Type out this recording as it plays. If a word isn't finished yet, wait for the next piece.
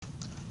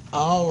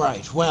All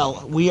right.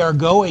 Well, we are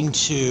going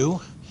to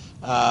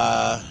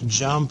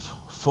jump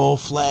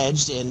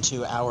full-fledged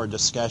into our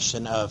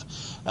discussion of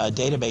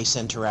database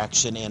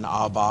interaction in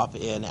ABAP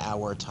in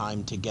our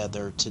time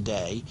together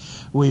today.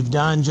 We've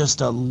done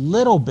just a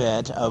little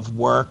bit of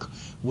work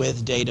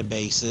with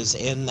databases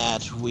in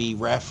that we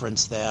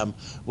reference them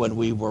when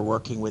we were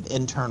working with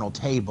internal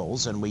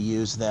tables, and we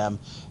use them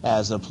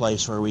as a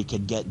place where we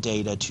could get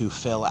data to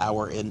fill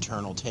our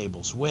internal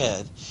tables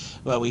with.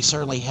 But we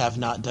certainly have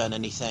not done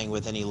anything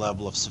with any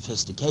level of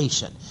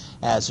sophistication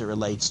as it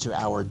relates to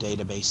our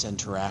database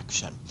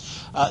interaction.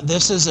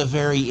 This is a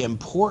very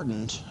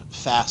important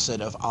facet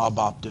of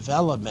ABAP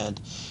development,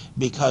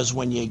 because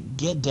when you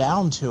get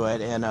down to it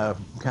in a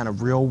kind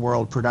of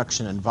real-world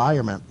production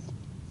environment,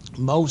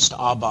 most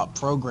ABAP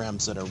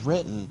programs that are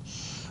written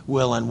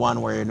will in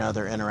one way or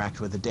another interact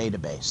with a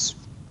database.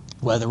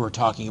 Whether we're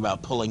talking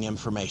about pulling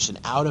information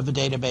out of a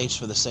database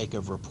for the sake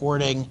of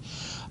reporting,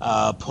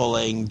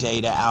 pulling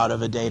data out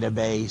of a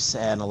database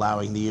and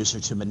allowing the user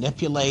to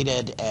manipulate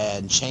it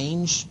and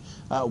change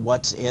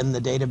what's in the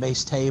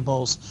database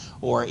tables,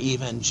 or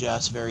even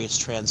just various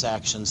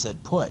transactions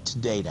that put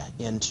data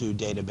into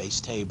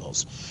database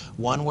tables.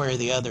 One way or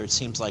the other, it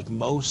seems like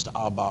most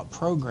ABAP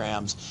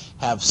programs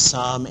have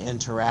some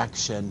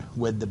interaction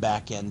with the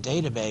back-end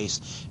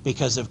database,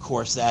 because of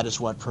course that is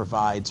what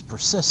provides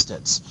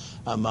persistence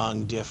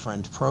among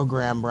different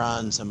program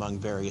runs, among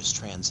various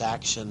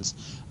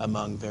transactions,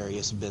 among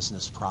various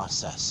business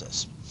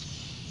processes.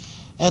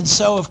 And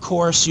so of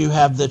course you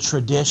have the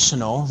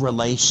traditional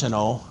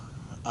relational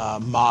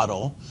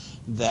model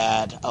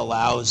that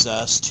allows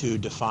us to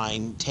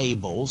define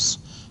tables,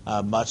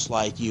 much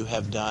like you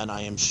have done,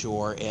 I am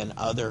sure, in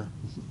other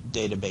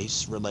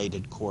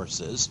database-related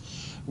courses,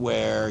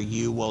 where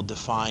you will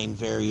define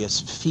various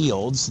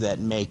fields that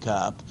make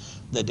up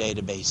the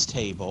database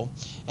table,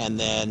 and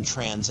then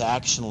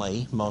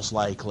transactionally, most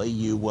likely,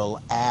 you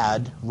will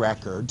add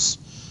records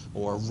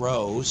or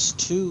rows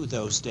to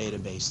those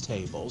database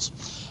tables.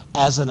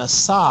 As an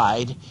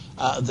aside,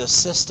 the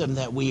system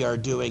that we are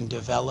doing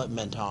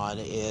development on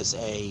is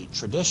a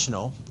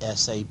traditional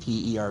SAP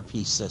ERP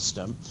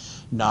system,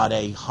 not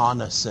a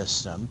HANA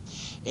system.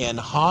 In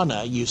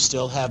HANA, you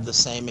still have the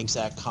same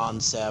exact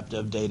concept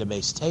of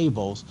database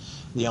tables.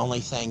 The only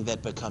thing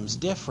that becomes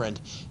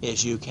different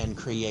is you can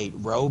create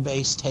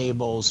row-based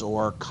tables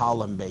or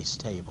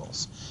column-based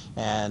tables.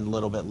 And a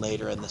little bit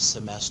later in the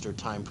semester,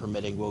 time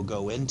permitting, we'll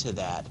go into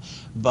that.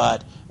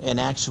 But in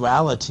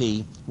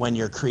actuality, when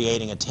you're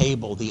creating a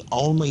table, the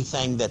only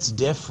thing that's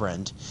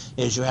different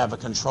is you have a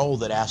control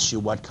that asks you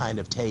what kind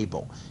of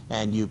table.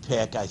 And you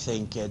pick, I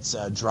think it's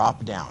a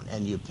drop-down,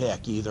 and you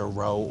pick either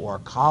row or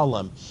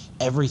column.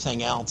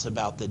 Everything else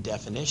about the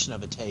definition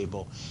of a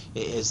table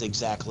is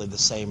exactly the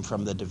same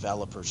from the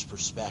developer's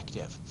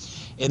perspective.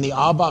 In the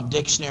ABAP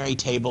dictionary,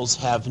 tables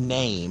have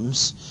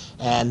names,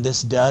 and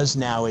this does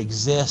now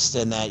exist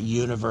in that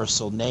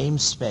universal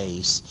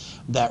namespace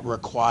that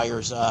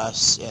requires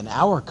us, in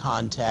our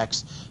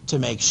context, to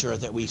make sure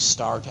that we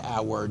start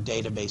our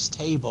database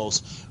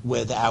tables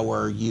with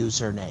our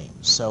username,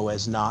 so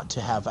as not to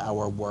have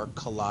our work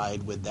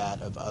collide with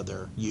that of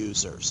other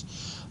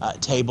users.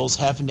 Tables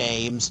have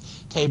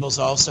names. Tables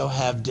also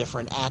have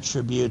different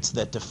attributes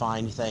that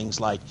define things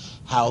like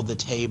how the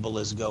table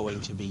is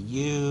going to be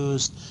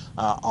used,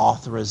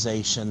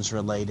 authorizations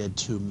related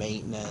to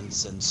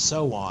maintenance, and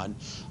so on.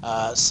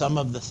 Some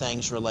of the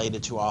things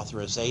related to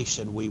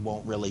authorization we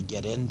won't really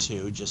get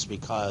into, just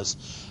because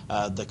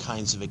the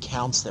kinds of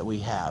accounts that we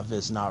have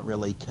is not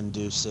really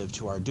conducive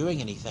to our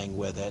doing anything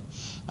with it.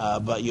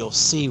 But you'll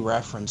see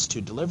reference to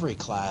delivery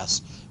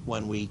class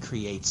when we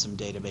create some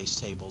database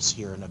tables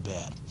here in a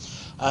bit.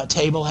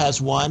 Table has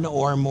one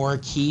or more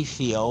key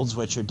fields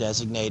which are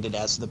designated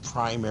as the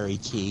primary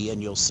key,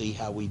 and you'll see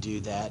how we do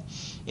that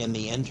in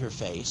the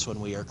interface when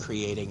we are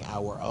creating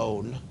our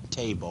own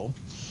table.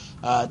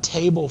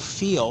 Table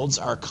fields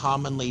are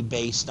commonly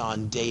based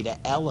on data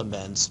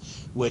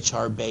elements, which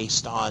are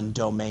based on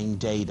domain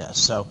data.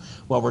 So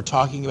what we're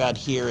talking about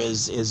here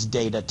is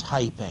data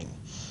typing.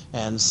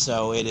 And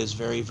so it is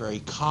very, very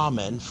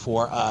common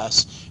for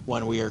us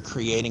when we are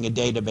creating a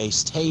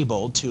database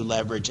table to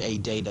leverage a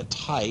data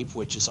type,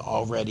 which is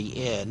already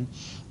in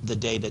the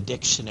data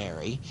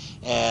dictionary,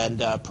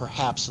 and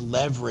perhaps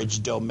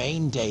leverage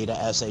domain data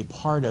as a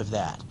part of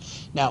that.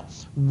 Now,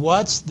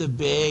 what's the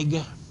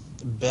big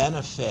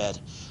benefit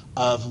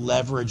of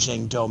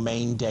leveraging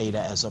domain data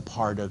as a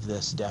part of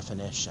this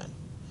definition?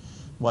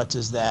 What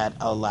does that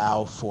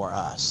allow for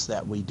us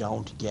that we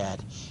don't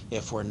get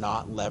if we're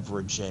not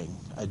leveraging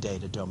a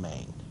data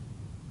domain?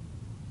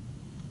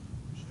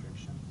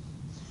 Restriction.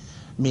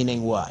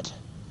 Meaning what?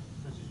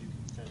 Such as you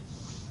can set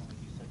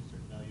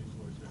certain values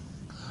for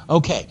certain.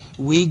 Okay,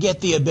 we get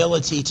the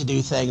ability to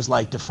do things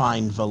like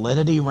define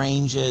validity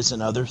ranges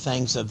and other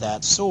things of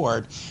that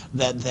sort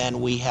that then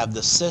we have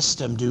the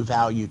system do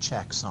value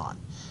checks on.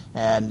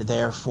 And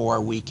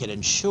therefore we can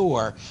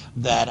ensure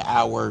that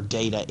our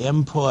data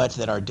input,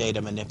 that our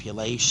data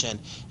manipulation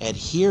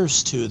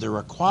adheres to the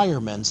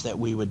requirements that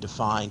we would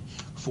define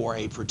for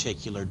a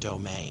particular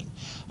domain.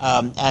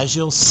 As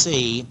you'll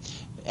see,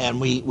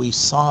 and we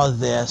saw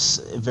this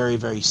very,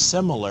 very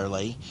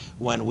similarly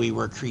when we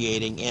were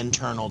creating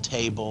internal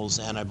tables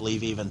and I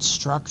believe even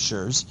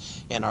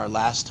structures in our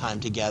last time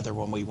together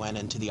when we went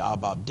into the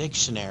ABAP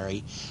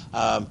dictionary.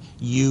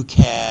 You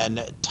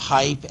can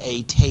type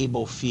a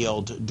table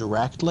field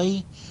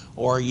directly,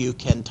 or you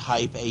can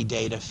type a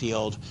data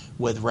field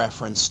with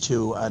reference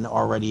to an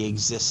already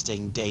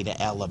existing data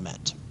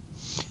element.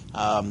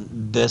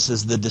 This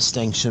is the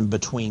distinction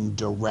between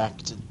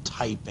direct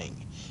typing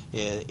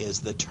is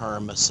the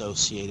term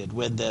associated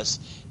with this,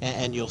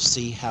 and you'll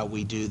see how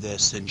we do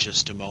this in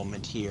just a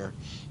moment here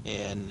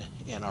in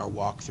our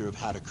walkthrough of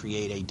how to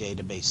create a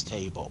database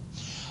table.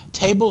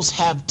 Tables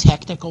have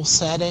technical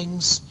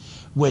settings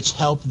which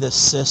help the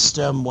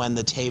system when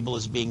the table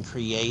is being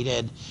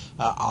created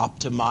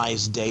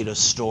optimize data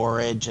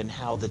storage and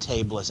how the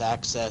table is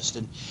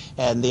accessed.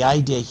 And the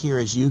idea here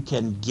is you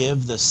can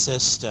give the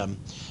system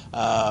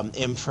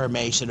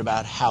information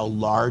about how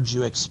large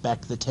you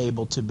expect the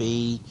table to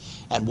be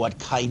and what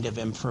kind of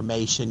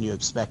information you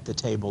expect the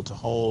table to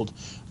hold.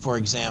 For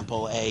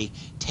example, a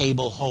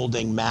table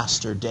holding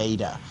master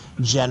data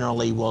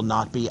generally will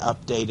not be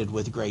updated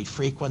with great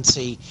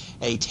frequency.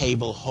 A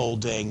table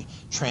holding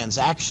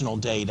transactional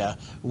data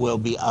will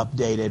be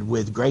updated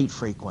with great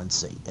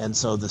frequency. And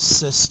so the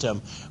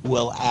system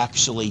will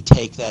actually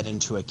take that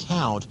into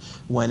account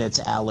when it's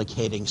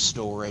allocating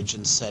storage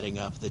and setting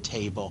up the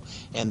table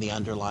and the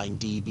underlying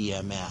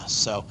DBMS.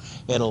 So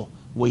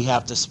we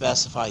have to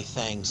specify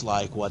things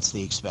like what's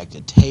the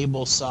expected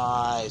table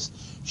size,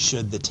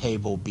 should the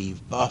table be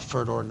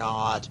buffered or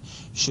not,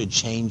 should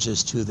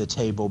changes to the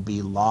table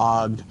be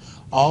logged.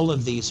 All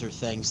of these are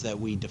things that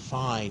we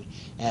define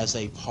as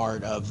a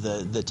part of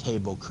the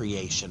table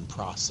creation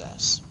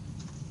process.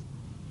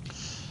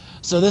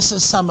 So this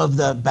is some of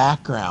the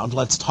background.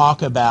 Let's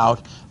talk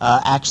about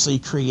actually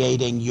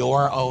creating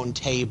your own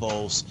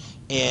tables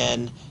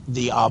in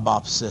the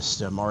ABAP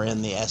system or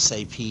in the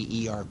SAP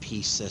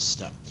ERP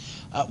system.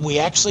 We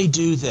actually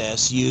do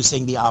this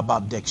using the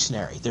ABAP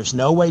dictionary. There's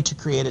no way to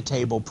create a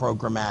table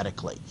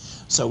programmatically.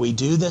 So we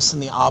do this in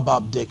the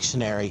ABAP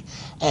dictionary.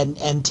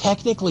 And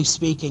technically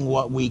speaking,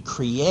 what we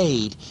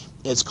create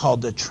is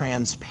called the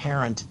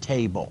transparent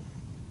table.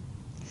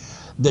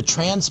 The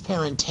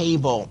transparent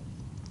table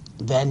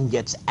then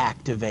gets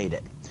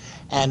activated.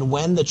 And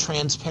when the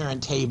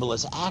transparent table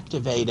is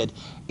activated,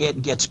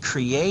 it gets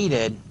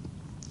created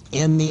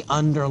in the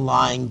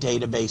underlying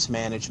database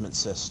management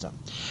system.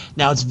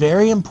 Now, it's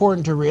very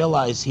important to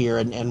realize here,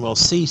 and we'll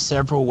see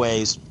several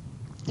ways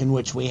in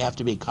which we have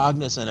to be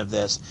cognizant of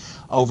this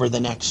over the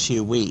next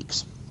few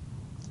weeks.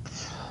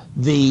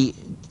 The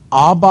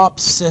ABAP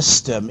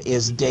system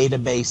is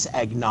database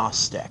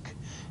agnostic,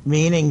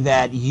 meaning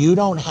that you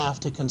don't have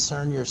to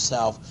concern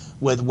yourself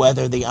with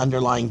whether the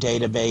underlying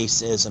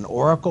database is an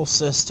Oracle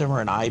system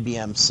or an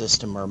IBM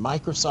system or a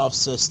Microsoft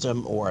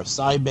system or a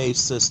Sybase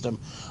system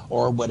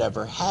or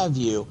whatever have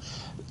you.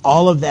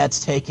 All of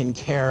that's taken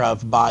care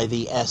of by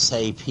the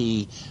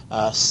SAP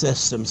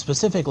system.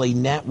 Specifically,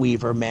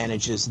 NetWeaver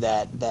manages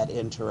that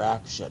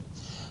interaction.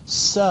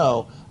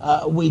 So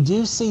we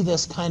do see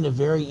this kind of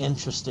very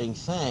interesting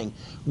thing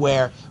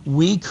where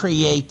we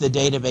create the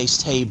database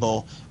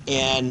table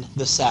in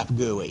the SAP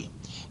GUI.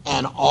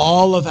 And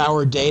all of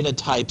our data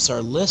types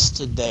are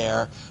listed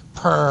there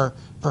per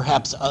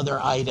perhaps other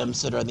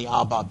items that are in the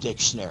ABAP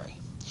dictionary.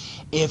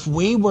 If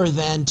we were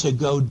then to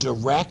go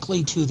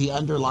directly to the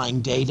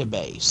underlying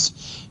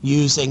database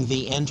using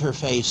the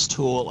interface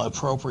tool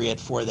appropriate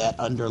for that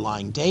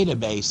underlying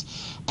database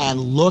and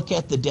look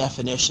at the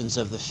definitions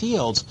of the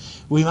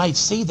fields, we might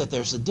see that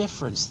there's a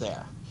difference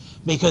there,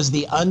 because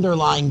the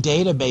underlying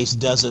database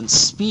doesn't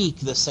speak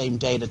the same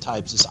data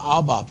types as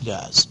ABAP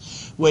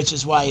does, which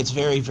is why it's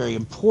very, very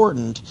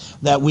important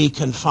that we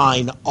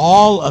confine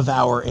all of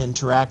our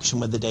interaction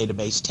with the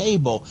database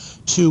table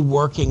to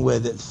working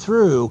with it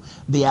through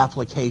the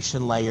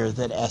application layer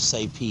that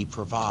SAP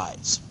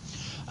provides.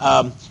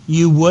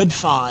 You would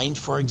find,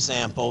 for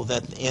example,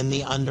 that in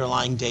the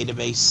underlying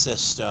database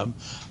system,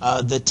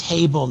 the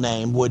table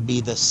name would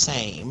be the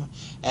same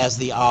as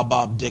the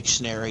ABAP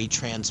dictionary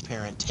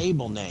transparent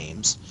table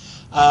names,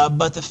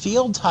 but the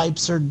field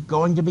types are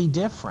going to be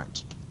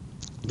different.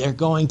 They're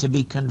going to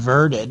be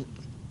converted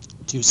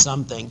to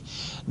something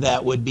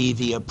that would be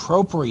the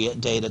appropriate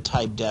data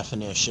type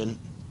definition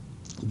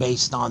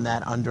based on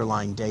that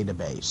underlying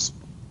database.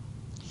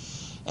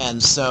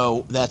 And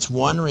so that's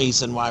one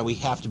reason why we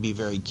have to be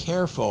very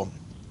careful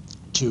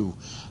to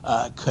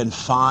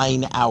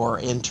confine our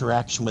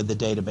interaction with the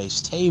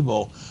database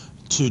table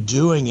to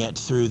doing it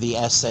through the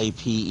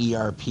SAP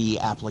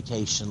ERP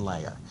application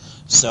layer,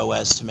 so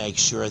as to make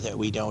sure that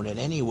we don't in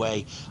any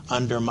way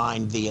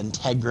undermine the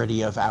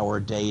integrity of our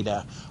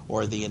data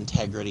or the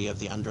integrity of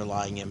the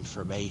underlying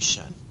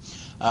information.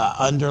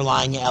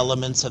 Underlying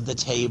elements of the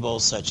table,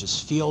 such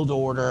as field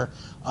order,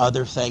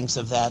 other things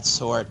of that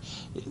sort,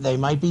 they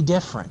might be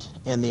different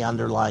in the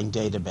underlying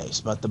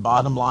database, but the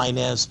bottom line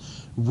is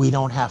we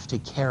don't have to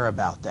care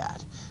about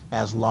that,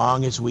 as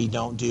long as we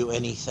don't do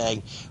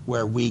anything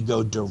where we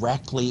go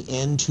directly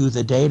into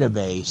the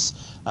database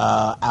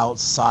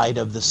outside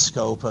of the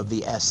scope of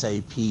the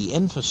SAP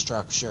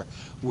infrastructure,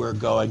 we're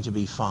going to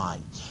be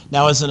fine.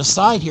 Now, as an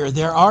aside here,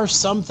 there are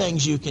some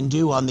things you can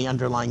do on the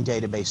underlying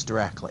database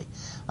directly.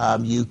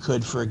 You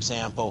could, for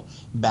example,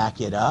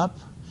 back it up.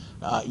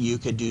 You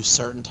could do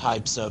certain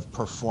types of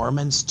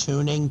performance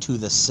tuning to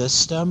the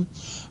system,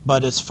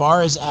 but as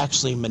far as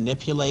actually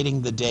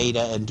manipulating the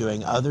data and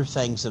doing other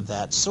things of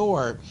that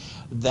sort,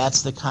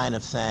 that's the kind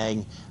of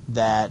thing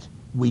that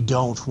we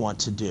don't want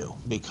to do,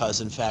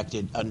 because in fact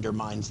it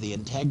undermines the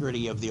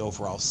integrity of the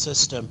overall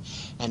system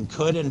and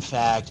could in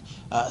fact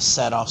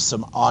set off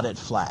some audit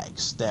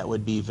flags that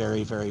would be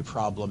very, very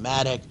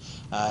problematic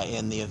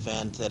in the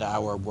event that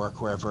our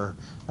work were ever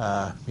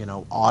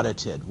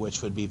audited,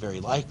 which would be very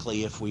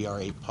likely if we are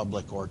a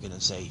public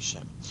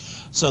organization.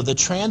 So the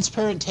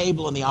transparent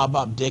table in the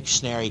ABAP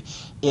dictionary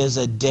is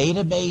a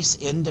database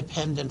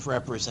independent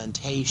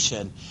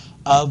representation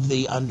of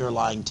the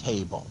underlying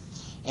table.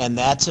 And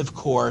that's, of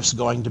course,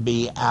 going to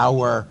be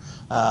our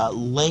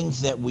link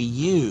that we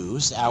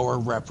use, our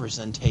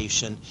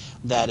representation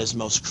that is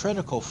most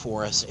critical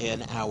for us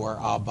in our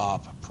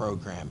ABAP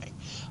programming.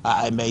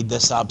 I made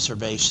this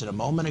observation a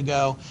moment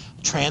ago.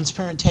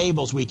 Transparent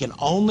tables, we can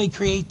only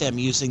create them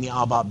using the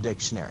ABAP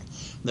dictionary.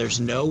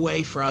 There's no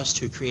way for us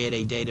to create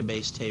a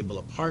database table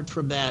apart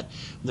from that.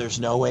 There's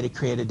no way to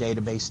create a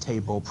database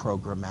table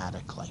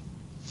programmatically.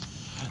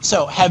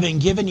 So having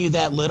given you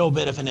that little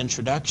bit of an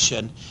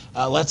introduction,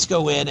 let's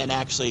go in and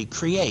actually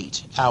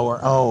create our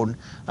own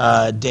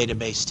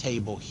database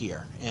table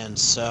here. And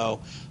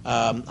so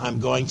I'm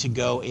going to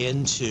go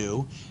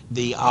into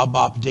the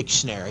ABAP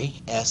dictionary.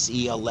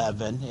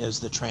 SE11 is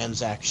the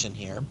transaction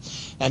here.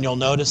 And you'll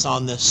notice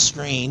on this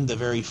screen, the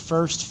very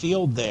first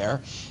field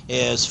there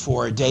is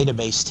for a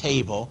database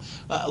table.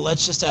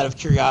 Let's just out of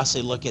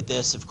curiosity look at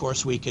this. Of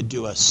course, we could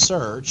do a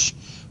search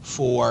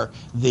for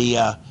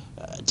the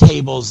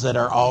tables that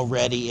are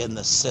already in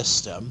the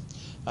system.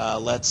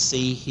 Let's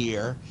see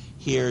here.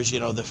 Here's,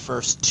 the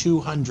first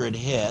 200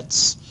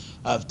 hits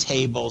of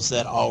tables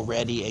that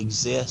already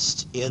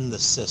exist in the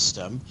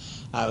system.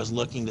 I was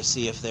looking to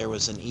see if there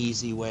was an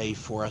easy way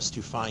for us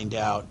to find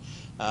out,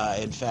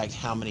 in fact,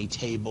 how many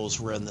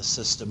tables were in the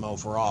system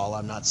overall.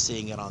 I'm not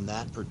seeing it on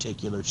that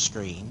particular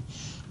screen.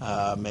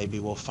 Maybe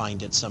we'll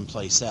find it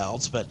someplace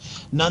else. But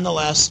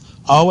nonetheless,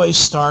 always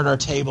start our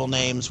table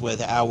names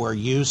with our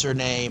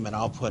username, and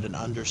I'll put an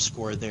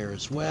underscore there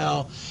as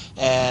well.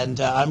 And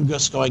I'm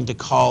just going to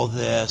call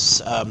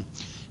this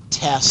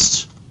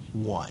test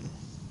 1.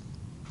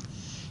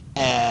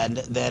 And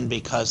then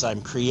because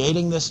I'm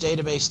creating this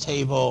database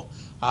table,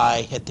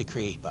 I hit the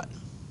create button.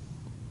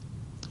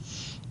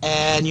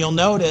 And you'll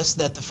notice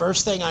that the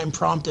first thing I'm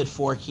prompted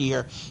for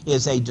here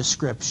is a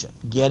description.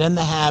 Get in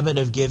the habit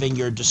of giving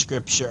your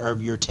description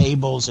of your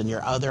tables and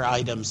your other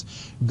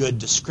items good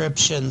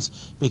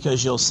descriptions,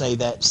 because you'll see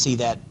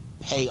that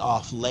pay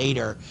off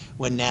later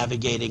when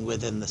navigating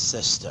within the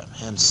system.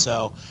 And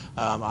so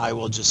I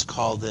will just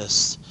call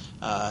this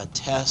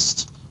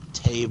test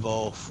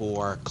table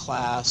for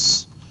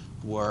class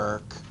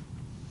work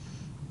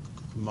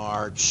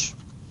March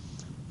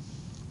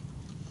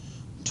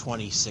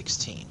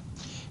 2016.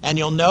 And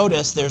you'll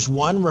notice there's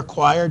one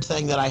required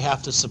thing that I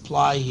have to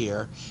supply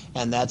here,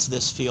 and that's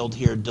this field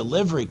here,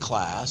 delivery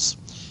class.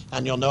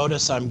 And you'll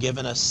notice I'm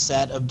given a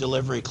set of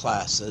delivery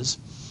classes,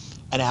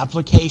 an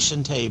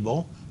application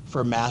table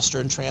for master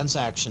and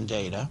transaction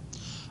data,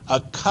 a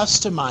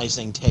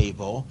customizing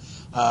table,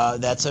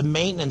 that's a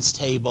maintenance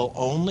table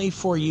only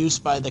for use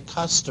by the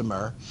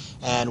customer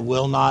and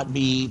will not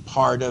be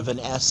part of an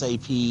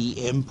SAP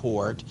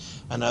import.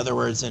 In other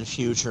words, in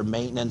future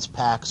maintenance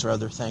packs or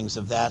other things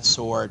of that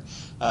sort,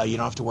 you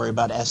don't have to worry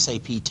about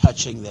SAP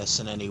touching this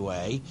in any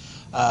way.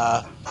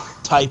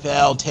 Type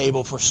L,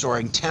 table for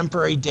storing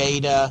temporary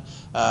data,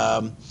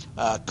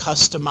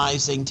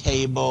 customizing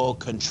table,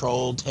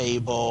 control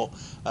table,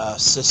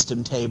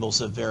 system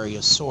tables of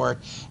various sort.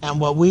 And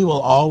what we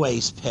will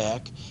always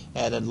pick,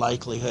 and in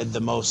likelihood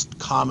the most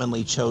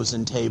commonly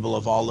chosen table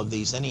of all of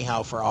these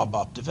anyhow for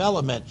ABAP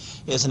development,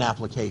 is an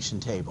application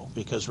table,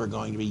 because we're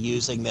going to be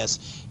using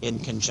this in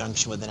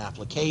conjunction with an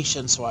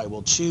application, so I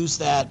will choose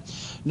that.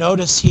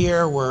 Notice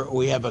here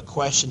we have a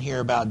question here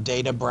about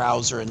data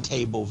browser and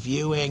table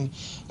viewing,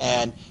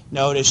 and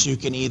notice you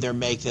can either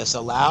make this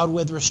allowed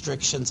with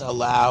restrictions,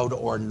 allowed,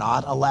 or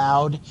not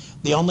allowed.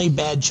 The only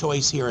bad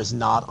choice here is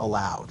not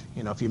allowed.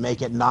 If you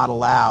make it not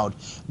allowed,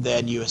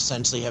 then you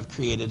essentially have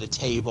created a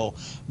table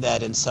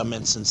that in some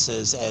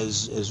instances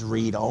is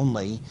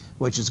read-only,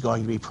 which is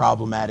going to be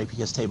problematic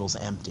because the table's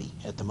empty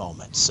at the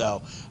moment.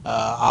 So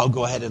I'll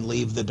go ahead and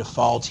leave the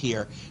default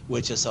here,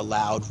 which is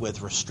allowed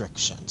with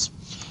restrictions.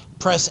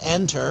 Press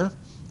Enter,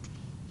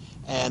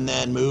 and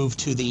then move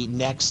to the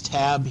next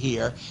tab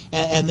here.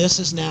 And this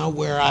is now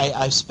where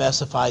I've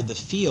specified the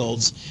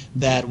fields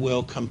that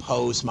will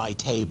compose my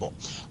table.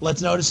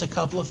 Let's notice a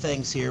couple of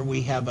things here.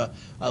 We have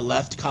a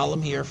left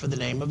column here for the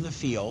name of the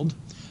field.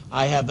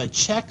 I have a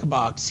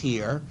checkbox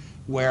here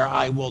where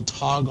I will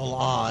toggle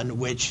on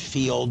which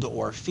field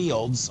or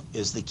fields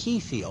is the key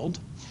field.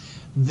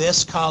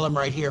 This column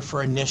right here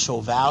for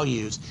initial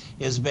values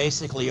is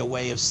basically a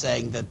way of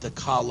saying that the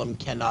column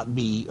cannot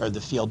be, or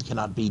the field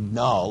cannot be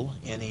null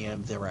in any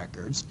of the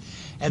records.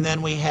 And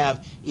then we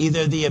have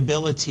either the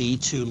ability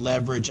to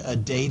leverage a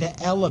data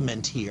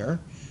element here,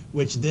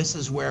 which this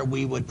is where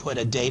we would put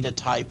a data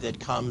type that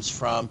comes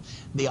from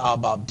the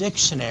ABAP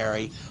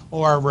dictionary,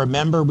 or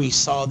remember we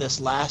saw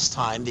this last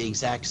time, the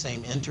exact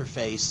same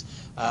interface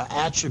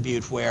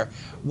attribute where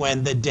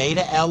when the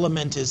data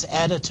element is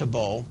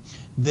editable,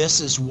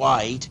 this is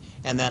white,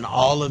 and then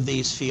all of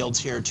these fields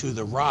here to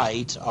the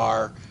right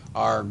are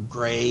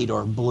grayed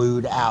or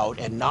blued out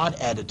and not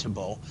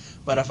editable.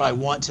 But if I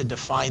want to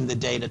define the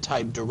data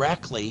type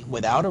directly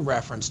without a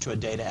reference to a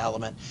data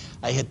element,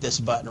 I hit this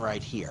button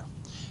right here.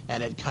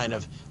 And it kind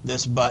of,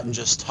 this button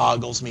just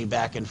toggles me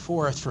back and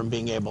forth from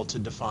being able to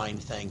define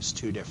things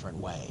two different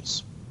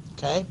ways.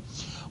 Okay?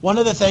 One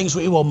of the things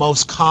we will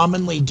most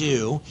commonly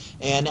do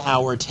in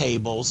our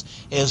tables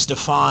is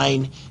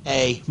define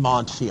a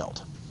mont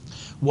field.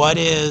 What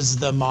is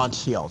the mont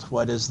field?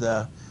 What is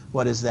that?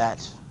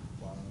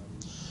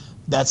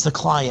 That's the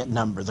client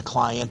number, the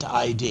client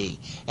ID.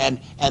 And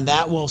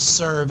that will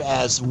serve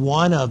as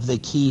one of the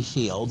key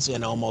fields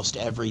in almost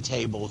every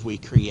table we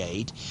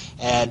create.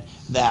 And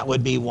that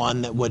would be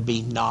one that would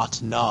be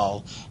not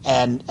null.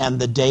 And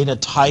the data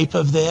type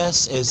of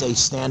this is a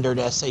standard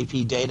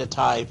SAP data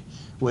type,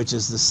 which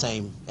is the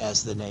same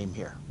as the name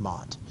here,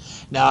 mont.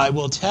 Now I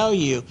will tell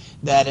you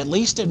that at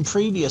least in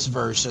previous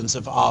versions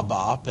of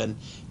ABAP,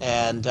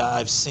 and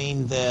I've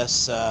seen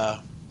this, for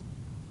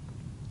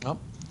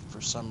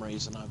some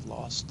reason I've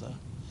lost the,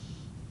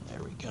 there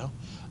we go.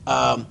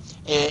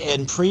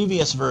 In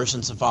previous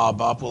versions of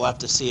ABAP, we'll have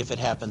to see if it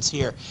happens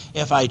here.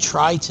 If I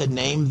try to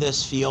name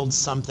this field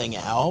something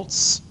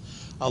else,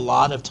 a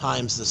lot of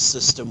times the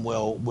system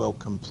will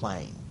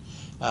complain.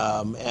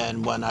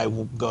 And when I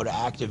go to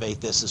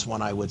activate this is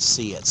when I would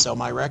see it. So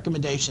my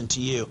recommendation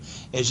to you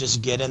is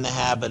just get in the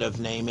habit of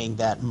naming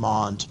that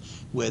mont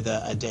with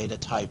a data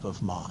type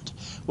of mont.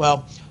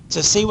 Well,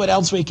 to see what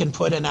else we can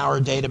put in our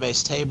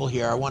database table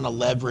here, I want to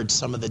leverage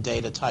some of the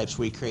data types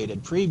we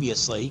created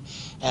previously.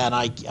 And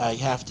I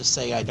have to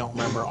say I don't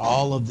remember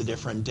all of the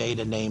different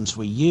data names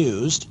we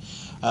used,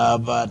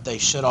 but they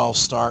should all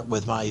start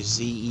with my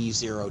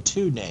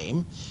ZE02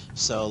 name.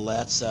 So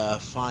let's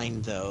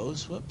find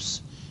those.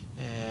 Whoops.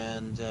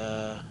 And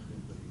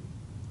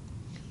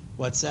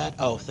what's that?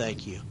 Oh,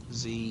 thank you.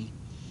 ZE02.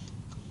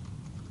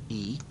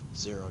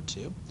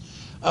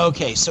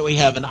 Okay, so we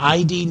have an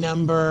ID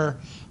number.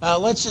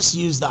 Let's just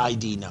use the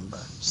ID number.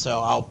 So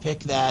I'll pick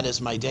that as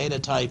my data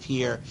type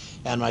here,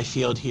 and my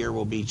field here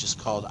will be just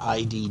called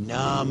ID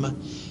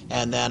num,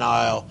 and then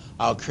I'll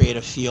create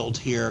a field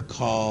here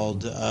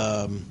called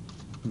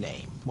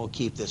name. We'll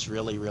keep this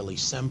really, really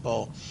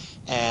simple.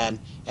 And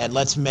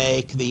let's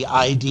make the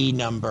ID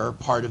number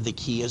part of the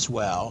key as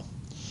well.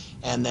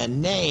 And then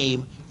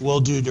name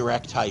we'll do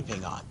direct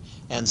typing on.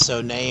 And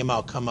so name,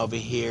 I'll come over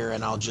here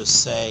and I'll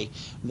just say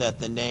that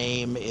the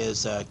name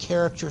is a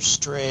character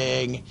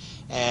string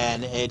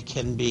and it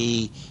can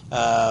be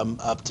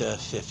up to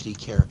 50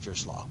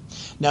 characters long.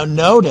 Now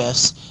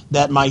notice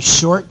that my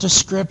short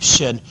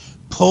description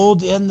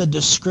pulled in the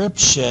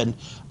description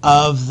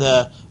of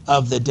the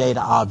data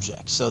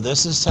object. So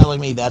this is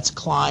telling me that's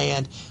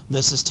client.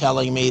 This is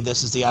telling me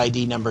this is the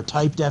ID number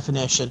type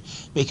definition,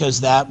 because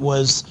that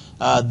was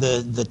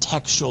the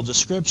textual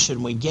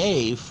description we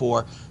gave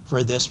for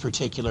this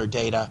particular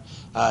data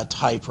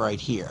type right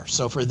here.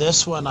 So for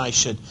this one, I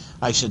should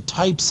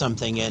type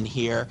something in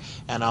here,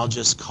 and I'll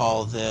just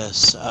call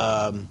this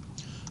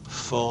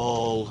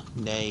full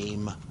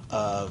name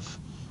of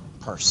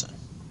person.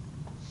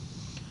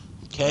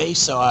 Okay,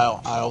 so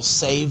I'll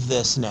save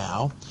this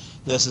now.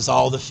 This is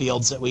all the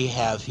fields that we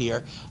have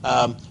here.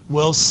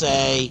 We'll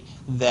say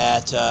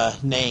that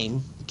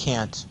name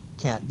can't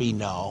be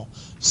null,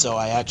 so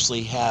I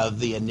actually have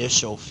the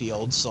initial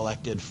field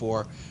selected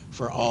for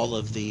all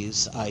of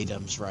these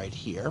items right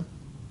here.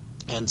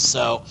 And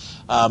so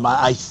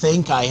I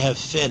think I have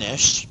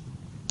finished.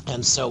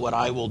 And so what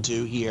I will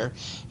do here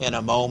in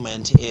a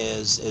moment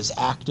is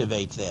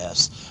activate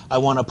this. I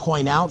want to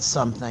point out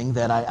something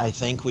that I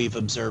think we've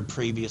observed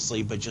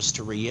previously, but just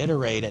to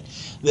reiterate it,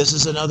 this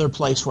is another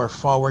place where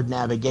forward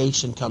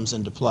navigation comes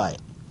into play.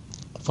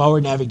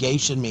 Forward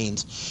navigation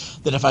means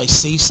that if I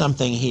see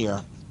something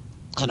here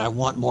and I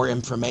want more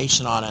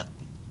information on it,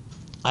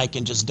 I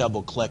can just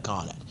double click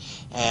on it.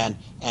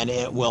 And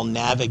it will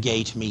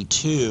navigate me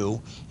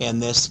to, in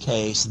this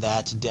case,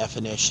 that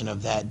definition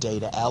of that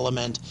data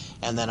element,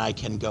 and then I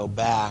can go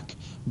back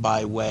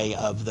by way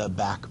of the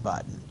back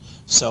button.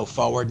 So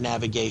forward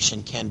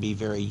navigation can be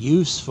very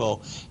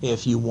useful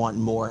if you want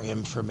more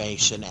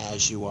information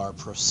as you are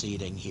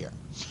proceeding here.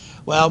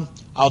 Well,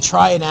 I'll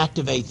try and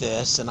activate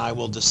this, and I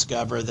will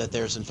discover that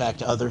there's in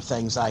fact other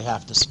things I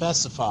have to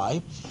specify.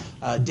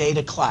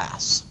 Data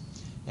class.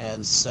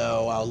 And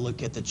so I'll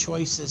look at the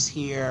choices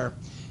here.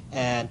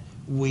 And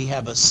We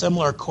have a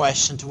similar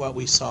question to what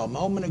we saw a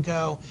moment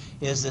ago.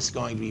 Is this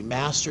going to be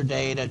master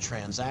data,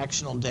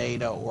 transactional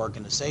data,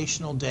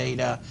 organizational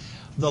data?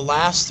 The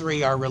last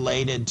three are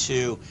related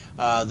to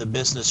the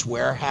business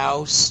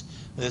warehouse.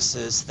 This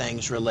is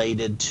things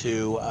related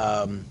to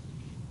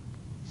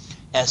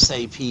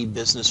SAP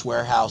Business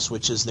Warehouse,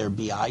 which is their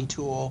BI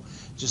tool.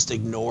 Just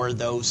ignore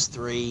those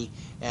three,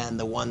 and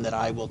the one that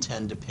I will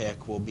tend to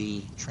pick will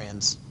be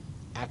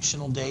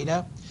transactional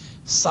data.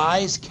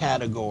 Size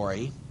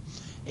category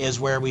is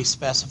where we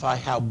specify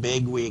how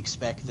big we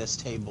expect this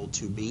table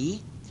to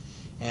be.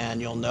 And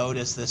you'll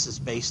notice this is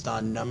based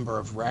on number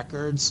of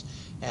records.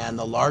 And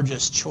the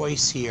largest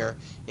choice here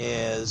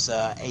is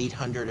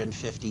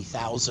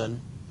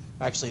 850,000.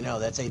 Actually, no,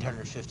 that's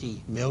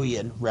 850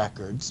 million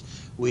records.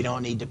 We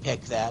don't need to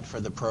pick that for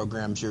the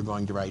programs you're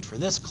going to write for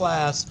this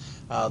class.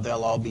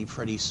 They'll all be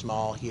pretty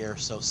small here,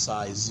 so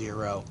size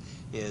 0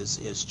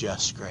 is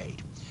just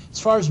great. As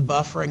far as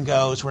buffering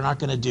goes, we're not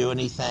going to do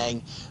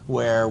anything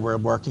where we're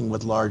working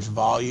with large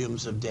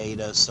volumes of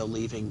data, so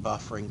leaving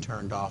buffering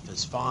turned off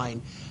is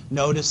fine.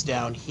 Notice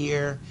down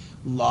here,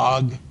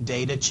 log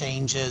data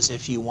changes.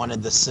 If you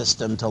wanted the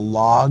system to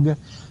log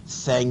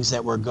things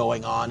that were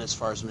going on as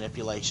far as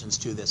manipulations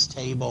to this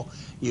table,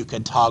 you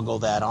could toggle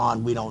that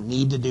on. We don't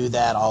need to do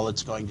that. All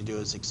it's going to do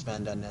is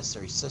expend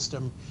unnecessary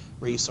system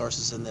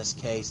resources in this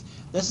case.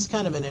 This is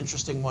kind of an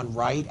interesting one,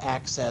 write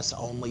access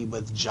only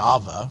with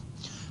Java.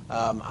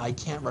 I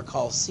can't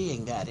recall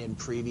seeing that in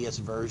previous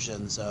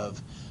versions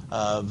of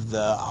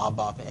the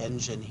ABAP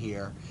engine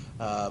here.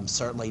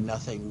 Certainly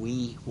nothing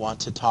we want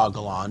to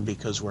toggle on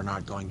because we're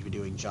not going to be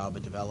doing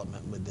Java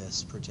development with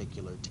this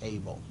particular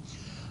table.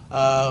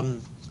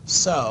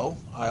 So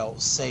I'll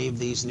save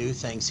these new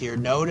things here.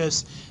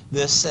 Notice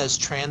this says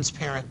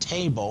transparent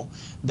table.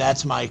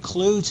 That's my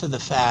clue to the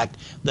fact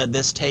that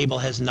this table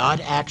has not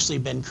actually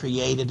been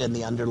created in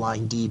the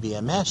underlying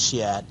DBMS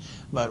yet,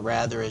 but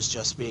rather is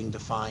just being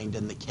defined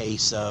in the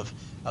case of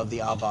the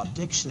ABAP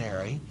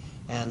dictionary.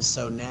 And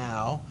so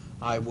now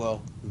I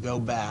will go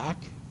back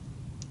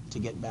to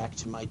get back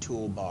to my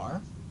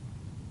toolbar.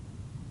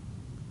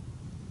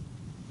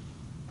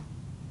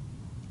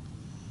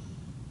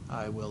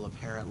 I will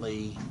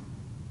apparently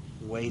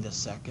wait a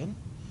second.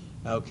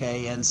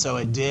 Okay, and so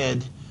it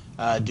did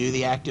do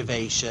the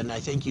activation.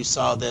 I think you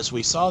saw this.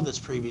 We saw this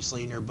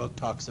previously, and your book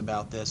talks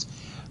about this.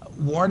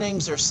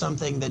 Warnings are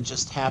something that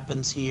just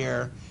happens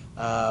here.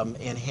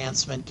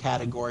 Enhancement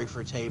category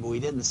for table. We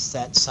didn't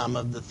set some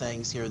of the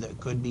things here that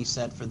could be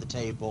set for the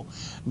table,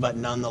 but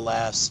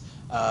nonetheless,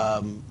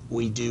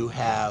 we do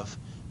have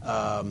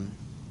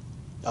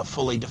a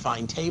fully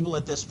defined table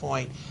at this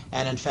point.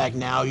 And in fact,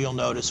 now you'll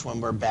notice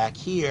when we're back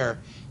here,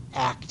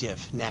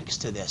 active next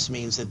to this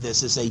means that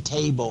this is a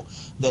table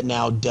that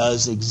now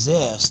does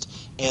exist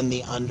in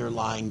the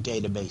underlying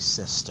database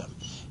system.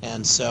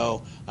 And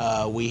so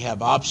we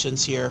have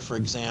options here. For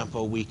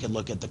example, we can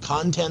look at the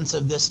contents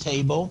of this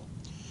table,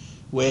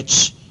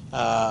 which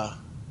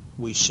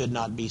we should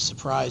not be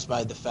surprised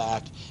by the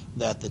fact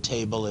that the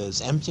table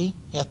is empty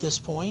at this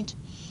point.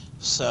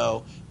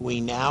 So we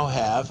now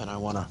have, and I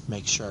want to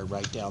make sure I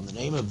write down the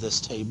name of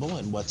this table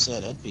and what's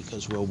in it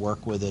because we'll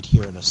work with it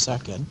here in a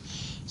second.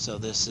 So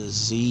this is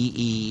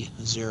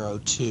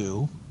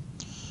ZE02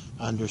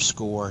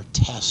 underscore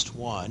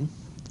test1,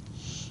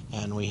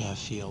 and we have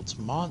fields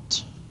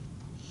mont,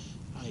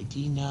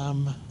 ID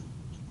num,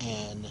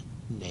 and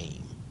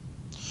name.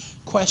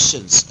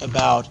 Questions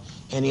about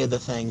any of the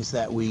things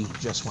that we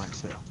just went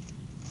through?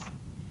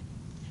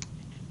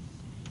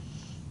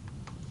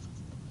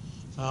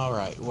 All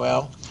right,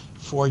 well,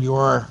 for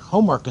your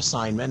homework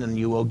assignment, and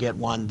you will get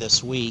one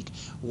this week,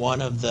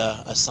 one of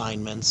the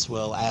assignments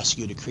will ask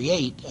you to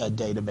create a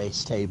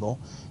database table,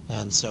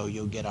 and so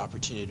you'll get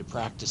opportunity to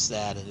practice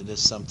that, and it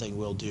is something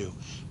we'll do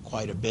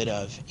quite a bit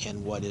of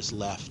in what is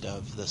left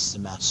of the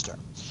semester.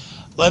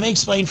 Let me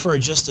explain for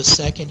just a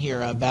second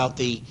here about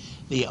the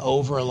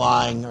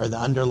overlying or the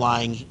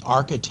underlying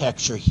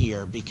architecture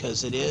here,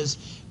 because it is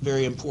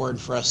very important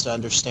for us to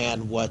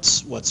understand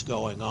what's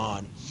going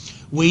on.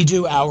 We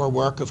do our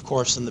work, of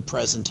course, in the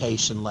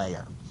presentation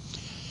layer.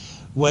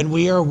 When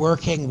we are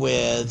working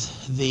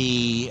with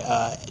the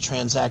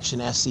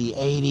transaction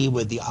SE80,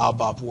 with the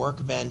ABAP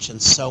workbench,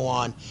 and so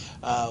on,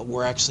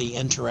 we're actually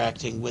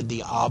interacting with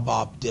the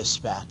ABAP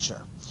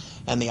dispatcher.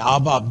 And the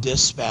ABAP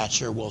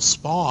dispatcher will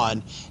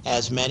spawn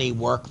as many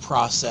work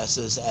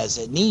processes as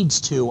it needs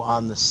to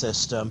on the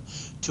system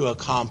to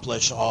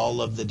accomplish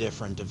all of the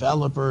different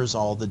developers,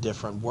 all the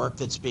different work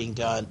that's being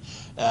done,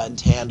 and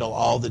to handle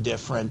all the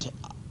different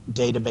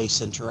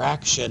database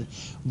interaction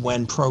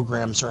when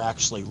programs are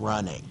actually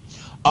running.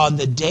 On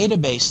the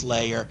database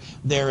layer,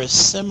 there is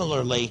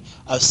similarly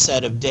a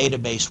set of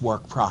database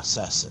work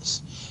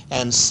processes.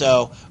 And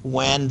so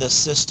when the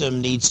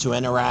system needs to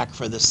interact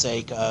for the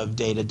sake of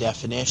data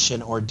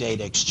definition or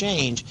data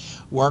exchange,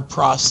 work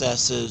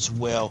processes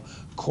will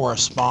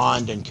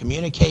correspond and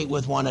communicate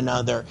with one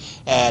another.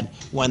 And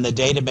when the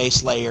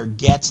database layer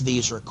gets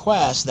these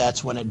requests,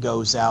 that's when it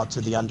goes out to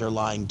the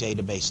underlying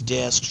database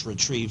disks,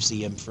 retrieves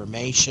the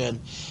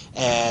information,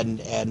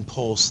 and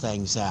pulls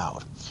things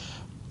out.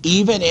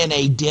 Even in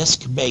a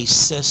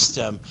disk-based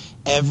system,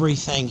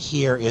 everything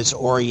here is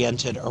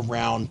oriented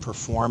around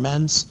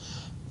performance.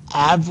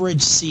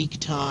 Average seek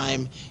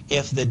time,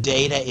 if the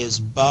data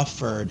is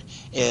buffered,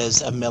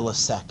 is a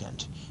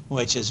millisecond,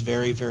 which is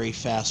very, very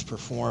fast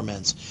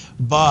performance.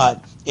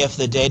 But if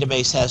the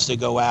database has to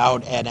go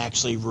out and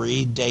actually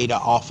read data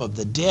off of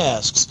the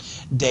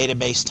disks,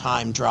 database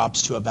time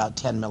drops to about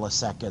 10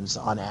 milliseconds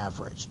on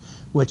average,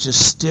 which is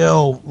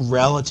still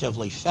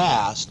relatively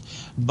fast,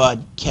 but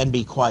can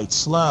be quite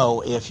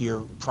slow if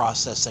you're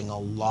processing a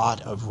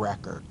lot of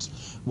records,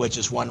 which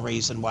is one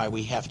reason why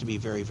we have to be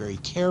very, very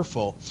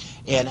careful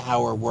in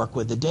our work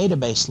with the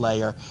database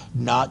layer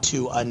not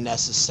to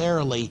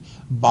unnecessarily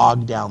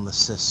bog down the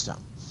system.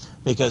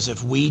 Because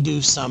if we do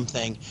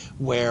something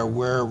where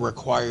we're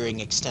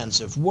requiring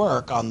extensive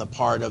work on the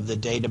part of the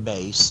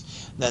database,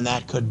 then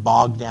that could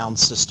bog down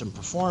system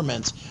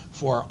performance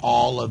for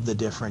all of the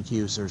different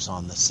users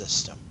on the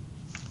system.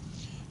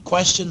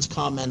 Questions,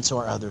 comments,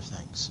 or other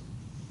things?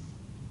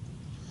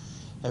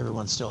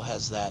 Everyone still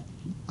has that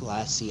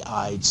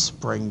glassy-eyed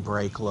spring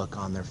break look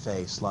on their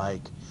face,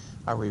 like,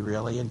 are we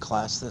really in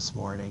class this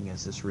morning?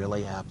 Is this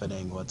really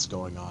happening? What's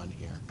going on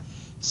here?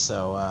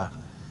 So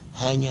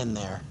hang in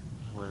there.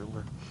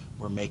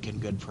 We're making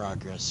good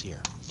progress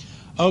here.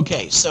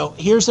 Okay, so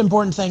here's an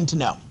important thing to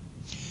know.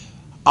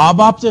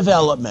 ABAP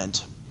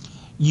development,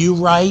 you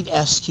write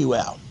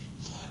SQL,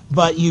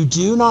 but you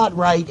do not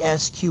write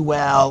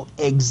SQL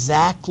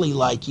exactly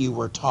like you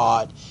were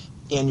taught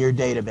in your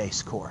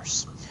database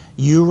course.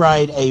 You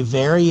write a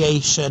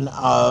variation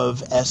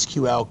of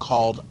SQL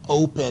called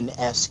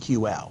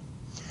OpenSQL.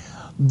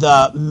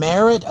 The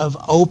merit of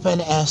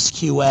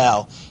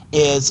OpenSQL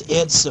is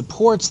it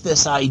supports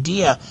this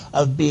idea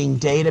of being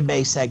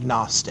database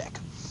agnostic.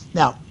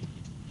 Now,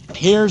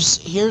 here's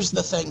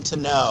the thing to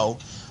know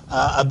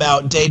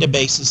about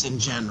databases in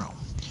general.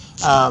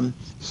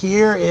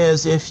 Here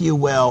is, if you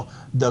will,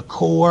 the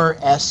core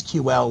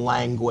SQL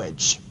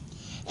language.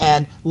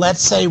 And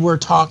let's say we're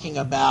talking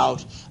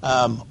about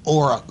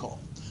Oracle.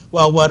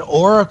 Well, what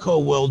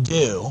Oracle will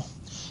do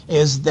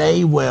is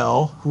they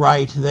will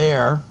write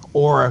their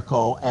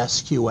Oracle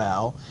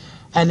SQL,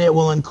 and it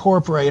will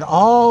incorporate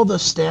all the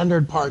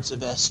standard parts of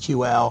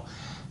SQL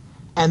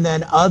and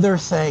then other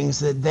things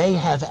that they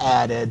have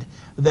added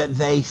that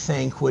they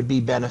think would be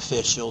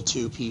beneficial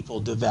to people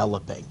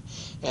developing.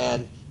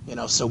 And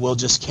so we'll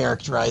just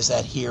characterize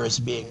that here as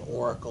being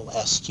Oracle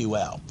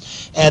SQL.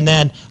 And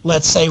then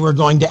let's say we're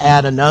going to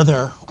add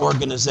another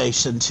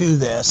organization to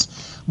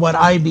this. What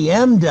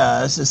IBM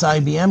does is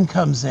IBM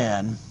comes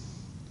in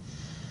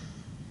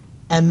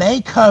and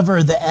they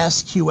cover the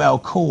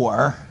SQL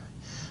core,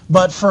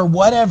 but for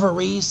whatever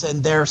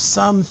reason, there are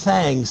some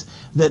things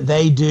that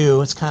they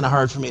do. It's kind of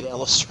hard for me to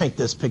illustrate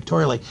this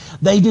pictorially.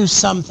 They do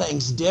some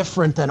things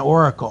different than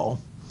Oracle,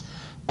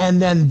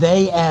 and then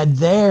they add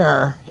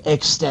their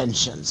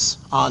extensions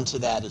onto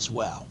that as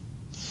well.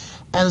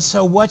 And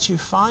so what you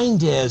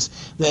find is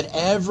that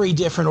every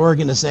different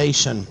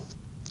organization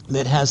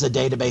that has a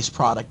database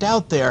product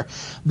out there,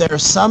 there are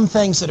some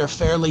things that are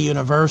fairly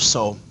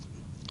universal,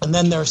 and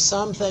then there are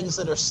some things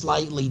that are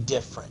slightly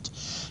different.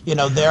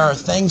 There are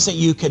things that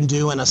you can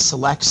do in a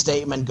select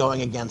statement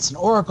going against an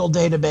Oracle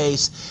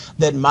database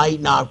that might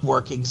not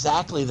work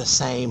exactly the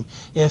same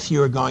if you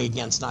were going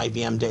against an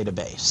IBM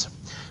database.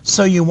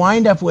 So you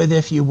wind up with,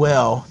 if you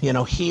will,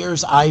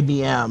 here's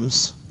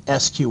IBM's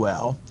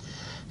SQL,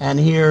 and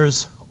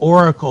here's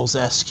Oracle's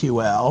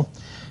SQL,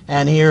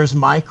 and here's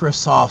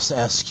Microsoft's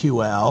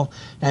SQL,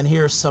 and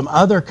here's some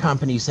other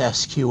company's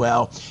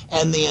SQL.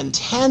 And the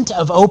intent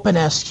of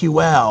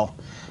OpenSQL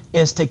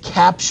is to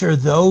capture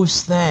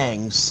those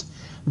things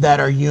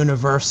that are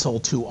universal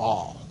to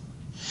all.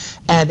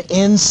 And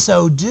in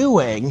so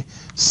doing,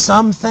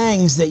 some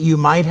things that you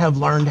might have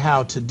learned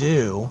how to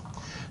do,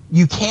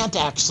 you can't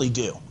actually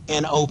do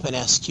in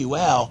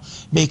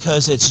OpenSQL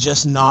because it's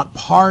just not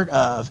part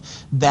of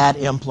that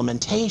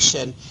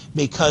implementation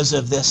because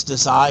of this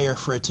desire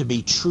for it to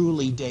be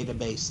truly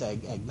database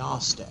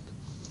agnostic.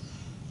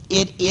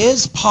 It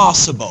is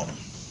possible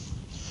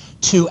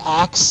to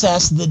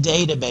access the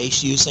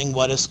database using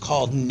what is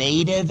called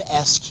native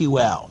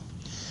SQL,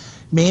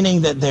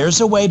 meaning that there's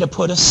a way to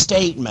put a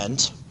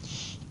statement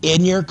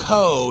in your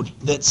code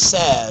that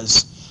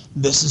says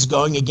this is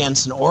going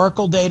against an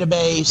Oracle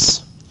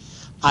database.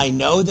 I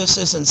know this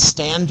isn't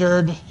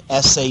standard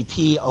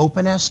SAP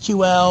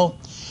OpenSQL,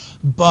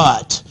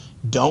 but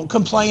don't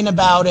complain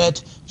about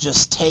it.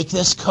 Just take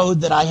this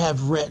code that I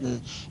have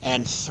written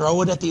and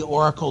throw it at the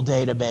Oracle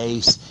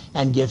database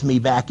and give me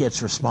back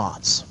its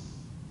response.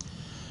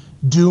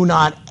 Do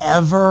not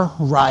ever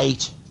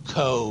write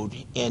code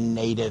in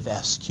native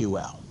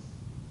SQL.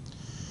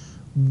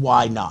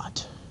 Why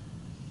not?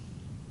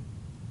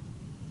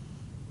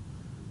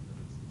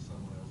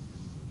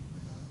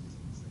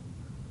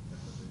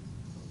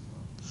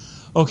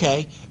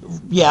 Okay,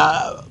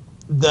 yeah,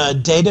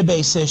 the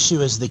database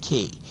issue is the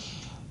key.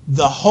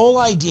 The whole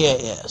idea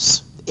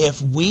is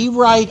if we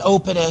write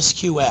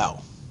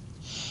OpenSQL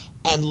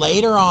and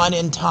later on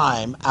in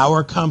time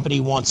our company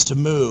wants to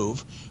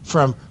move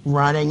from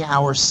running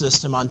our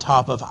system on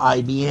top of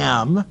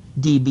IBM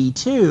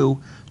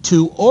DB2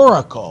 to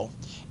Oracle,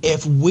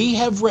 if we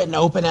have written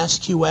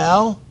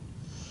OpenSQL,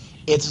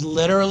 it's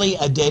literally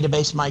a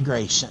database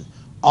migration.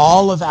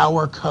 All of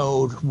our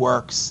code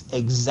works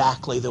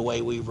exactly the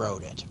way we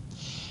wrote it.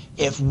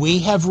 If we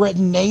have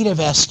written native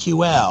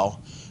SQL,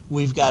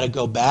 we've got to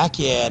go back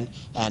in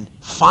and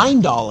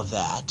find all of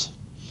that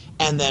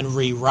and then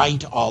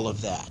rewrite all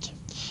of that.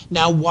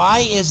 Now, why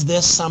is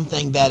this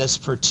something that is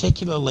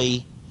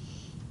particularly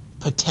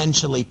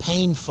potentially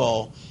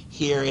painful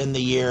here in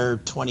the year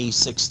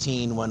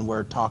 2016 when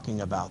we're talking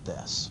about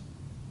this?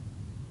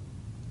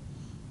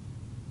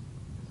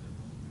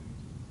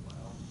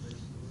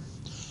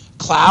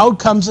 Cloud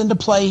comes into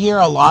play here.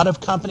 A lot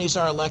of companies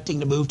are electing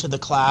to move to the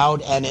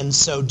cloud, and in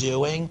so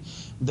doing,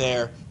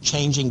 they're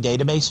changing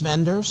database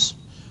vendors.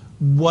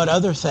 What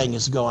other thing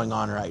is going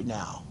on right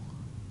now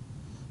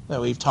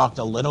that we've talked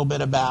a little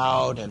bit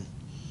about and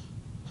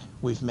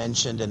we've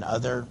mentioned in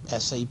other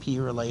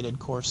SAP-related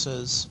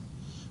courses?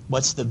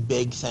 What's the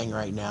big thing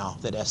right now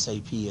that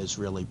SAP is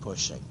really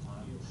pushing?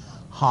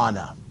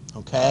 HANA,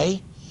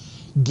 okay?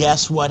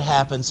 Guess what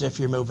happens if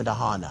you're moving to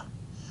HANA?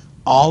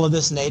 All of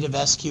this native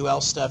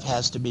SQL stuff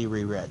has to be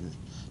rewritten.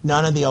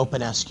 None of the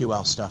open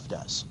SQL stuff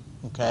does.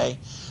 Okay?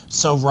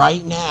 So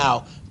right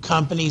now,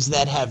 companies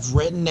that have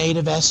written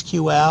native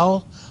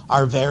SQL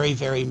are very,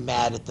 very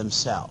mad at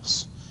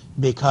themselves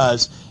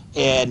because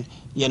in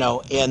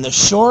the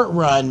short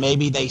run,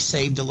 maybe they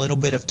saved a little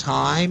bit of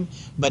time,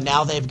 but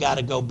now they've got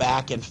to go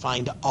back and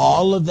find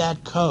all of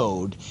that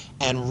code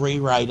and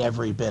rewrite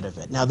every bit of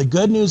it. Now, the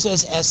good news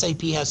is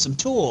SAP has some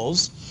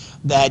tools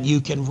that you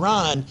can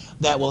run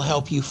that will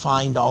help you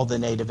find all the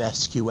native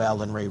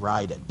SQL and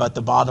rewrite it. But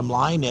the bottom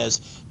line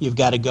is you've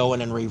got to go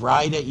in and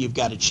rewrite it, you've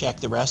got to check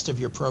the rest of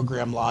your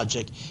program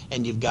logic,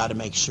 and you've got to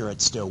make sure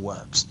it still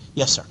works.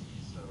 Yes, sir?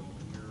 So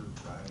when you're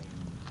writing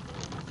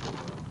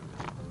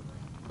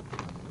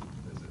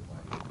is it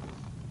like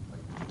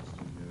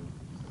Studio,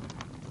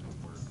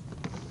 Word,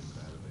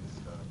 database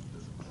stuff,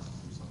 does it have to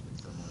do something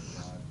similar to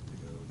that to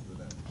go to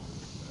that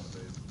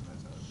database, and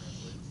that's how it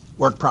translates?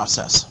 Work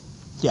process.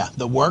 Yeah,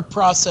 the work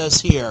process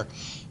here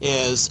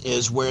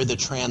is where the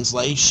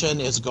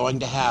translation is going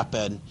to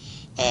happen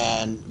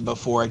and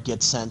before it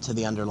gets sent to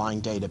the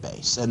underlying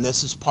database. And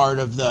this is part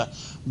of the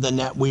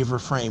NetWeaver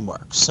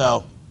framework.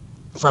 So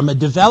from a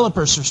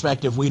developer's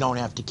perspective, we don't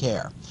have to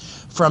care.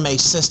 From a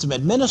system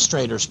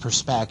administrator's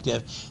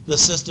perspective, the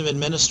system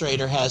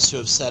administrator has to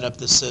have set up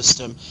the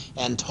system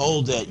and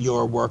told it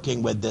you're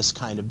working with this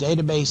kind of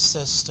database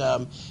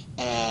system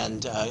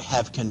and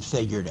have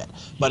configured it.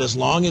 But as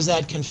long as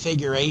that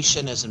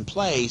configuration is in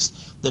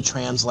place, the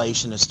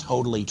translation is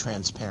totally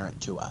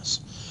transparent to us.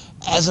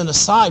 As an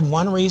aside,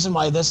 one reason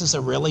why this is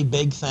a really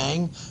big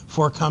thing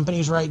for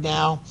companies right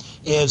now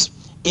is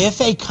if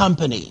a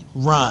company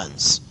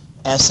runs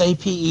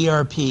SAP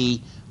ERP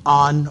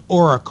on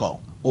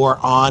Oracle or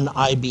on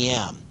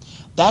IBM,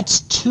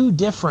 that's two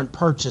different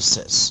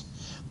purchases.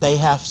 They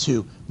have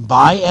to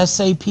buy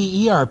SAP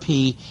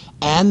ERP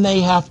and they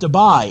have to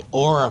buy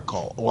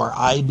Oracle or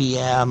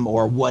IBM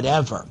or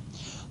whatever.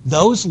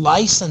 Those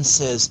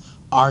licenses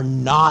are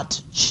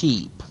not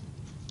cheap.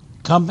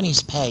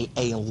 Companies pay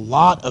a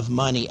lot of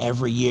money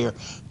every year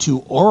to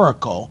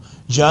Oracle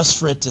just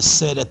for it to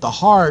sit at the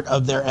heart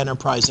of their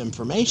enterprise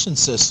information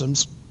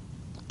systems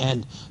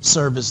and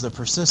serve as the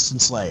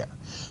persistence layer.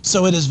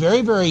 So it is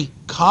very, very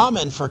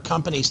common for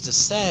companies to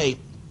say,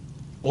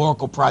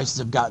 Oracle prices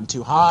have gotten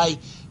too high,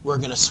 we're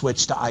going to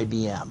switch to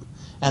IBM.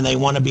 And they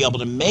want to be able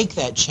to make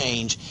that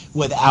change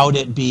without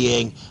it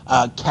being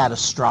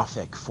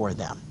catastrophic for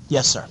them.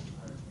 Yes, sir? If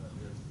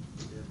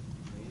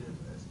native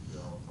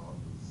SQL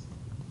causes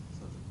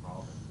such a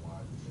problem, why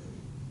did they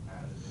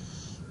add it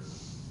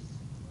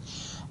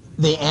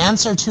in? The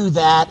answer to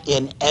that,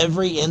 in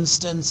every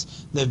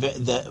instance,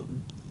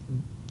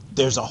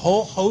 there's a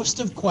whole host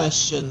of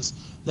questions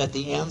that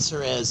the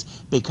answer is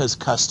because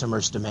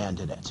customers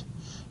demanded it.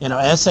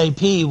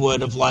 SAP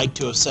would have liked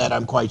to have said,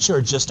 I'm quite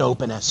sure, just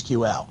open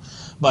SQL.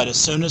 But as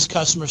soon as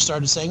customers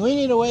started saying, we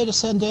need a way to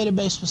send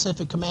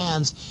database-specific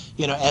commands,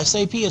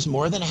 SAP is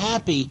more than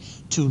happy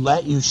to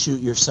let you shoot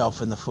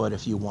yourself in the foot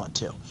if you want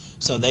to.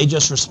 So they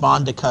just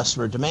respond to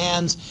customer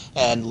demands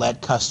and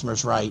let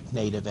customers write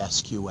native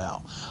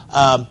SQL.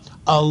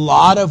 A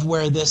lot of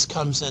where this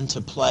comes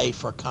into play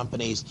for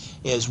companies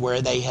is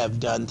where they have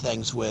done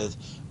things with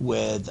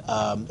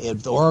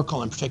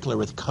Oracle, in particular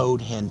with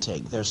code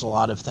hinting. There's a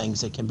lot of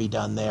things that can be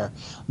done there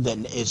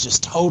that is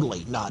just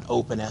totally not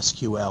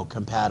OpenSQL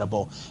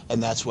compatible,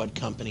 and that's what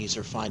companies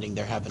are finding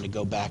they're having to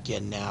go back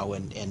in now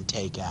and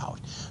take out.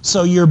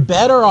 So you're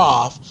better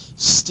off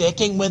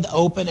sticking with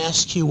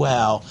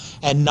OpenSQL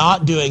and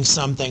not doing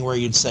something where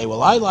you'd say,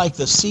 well, I like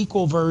the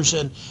SQL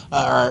version,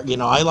 or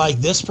I like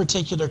this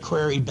particular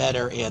query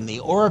better in the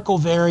Oracle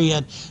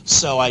variant,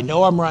 so I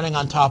know I'm running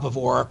on top of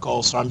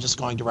Oracle, so I'm just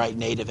going to write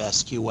native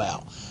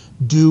SQL.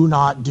 Do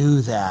not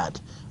do that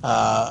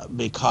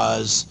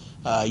because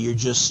you're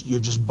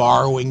just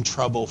borrowing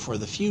trouble for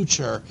the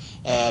future,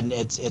 and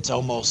it's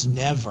almost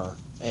never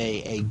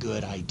a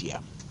good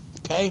idea.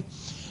 Okay,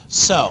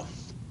 so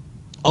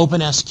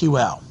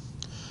OpenSQL.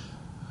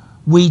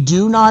 We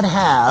do not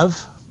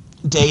have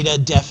data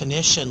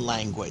definition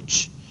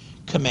language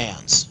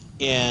commands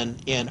in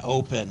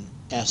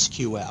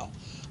OpenSQL.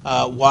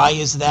 Why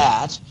is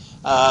that?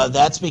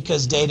 That's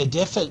because data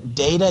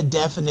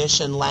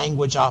definition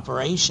language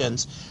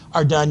operations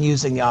are done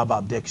using the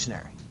ABAP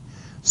dictionary.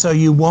 So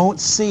you won't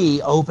see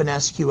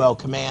OpenSQL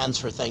commands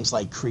for things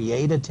like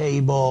create a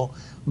table,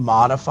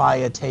 modify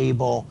a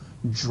table,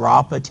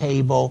 drop a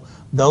table.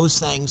 Those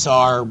things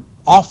are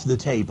off the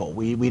table.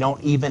 We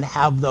don't even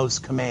have those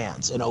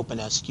commands in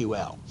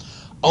OpenSQL.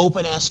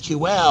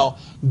 OpenSQL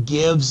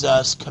gives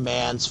us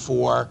commands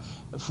for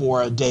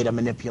data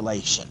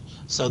manipulation.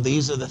 So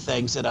these are the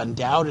things that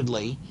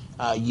undoubtedly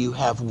you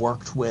have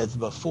worked with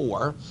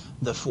before.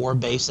 The 4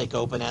 basic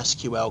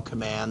OpenSQL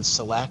commands,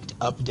 select,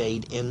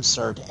 update,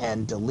 insert,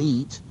 and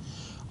delete,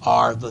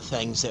 are the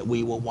things that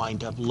we will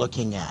wind up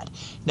looking at.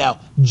 Now,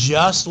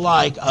 just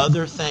like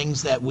other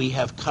things that we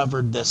have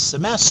covered this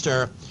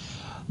semester,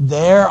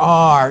 there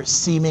are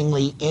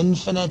seemingly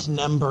infinite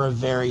number of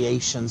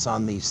variations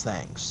on these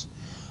things.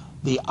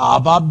 The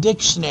ABAP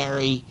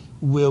dictionary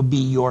will be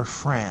your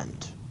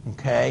friend,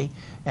 okay?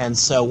 And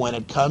so when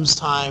it comes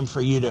time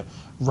for you to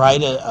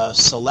write a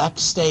select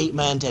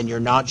statement and you're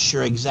not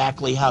sure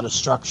exactly how to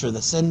structure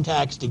the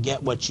syntax to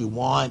get what you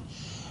want,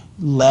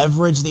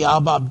 leverage the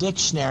ABAP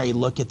dictionary,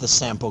 look at the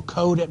sample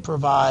code it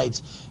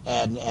provides,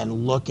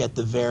 and look at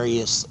the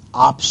various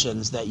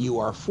options that you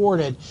are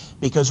afforded,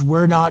 because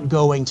we're not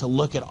going to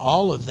look at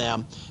all of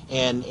them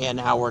in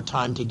our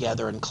time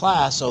together in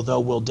class, although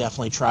we'll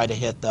definitely try to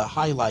hit the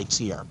highlights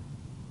here.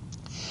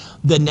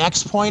 The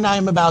next point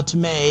I'm about to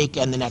make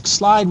and the next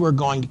slide we're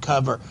going to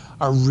cover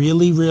are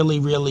really, really,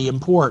 really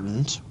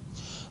important.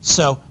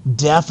 So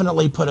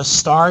definitely put a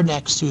star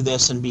next to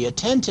this and be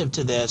attentive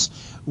to this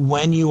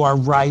when you are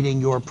writing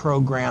your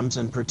programs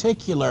in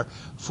particular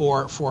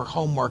for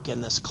homework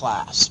in this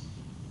class.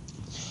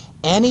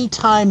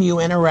 Anytime you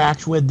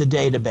interact with the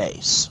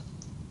database,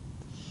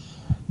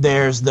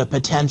 there's the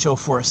potential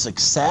for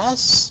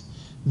success,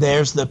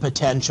 there's the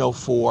potential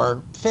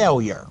for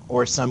failure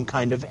or some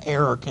kind of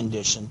error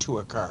condition to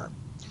occur.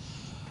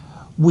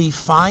 We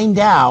find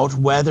out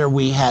whether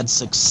we had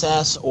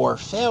success or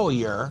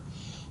failure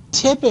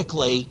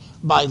typically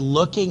by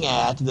looking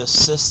at the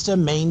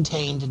system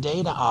maintained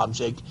data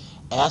object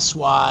sy-subrc.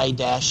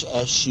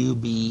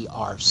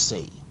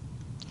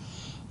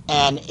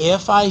 And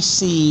if I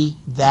see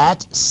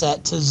that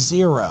set to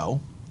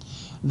 0,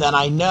 then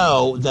I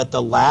know that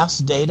the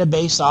last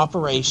database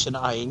operation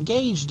I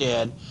engaged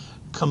in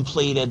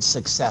completed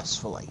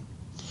successfully.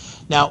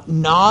 Now,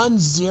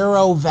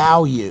 non-zero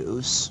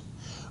values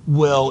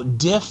will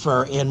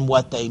differ in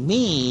what they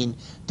mean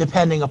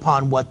depending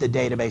upon what the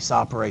database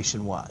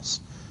operation was.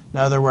 In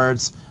other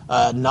words,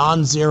 a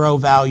non-zero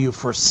value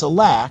for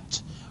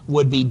select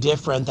would be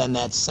different than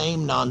that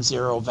same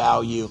non-zero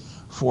value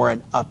for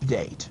an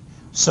update.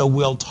 So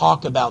we'll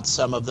talk about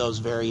some of those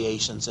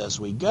variations as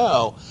we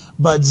go,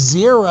 but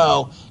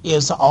 0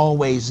 is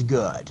always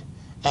good,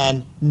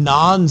 and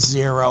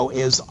non-zero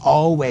is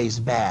always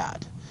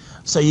bad.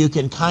 So you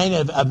can kind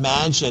of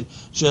imagine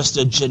just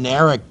a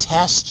generic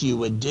test you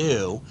would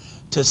do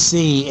to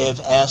see if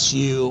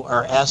SU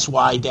or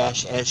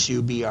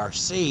sy-subrc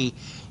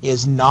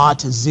is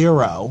not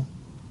 0,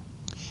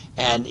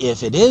 and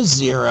if it is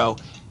 0,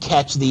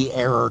 catch the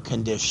error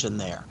condition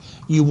there.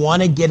 You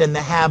want to get in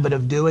the habit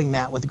of doing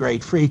that with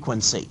great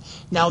frequency.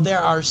 Now,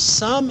 there are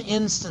some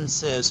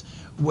instances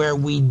where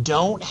we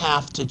don't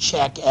have to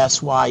check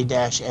sy-subrc.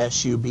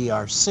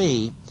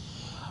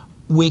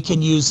 We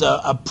can use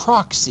a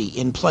proxy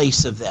in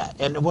place of that.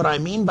 And what I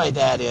mean by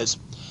that is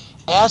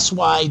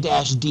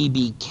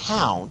sy-db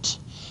count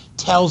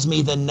tells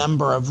me the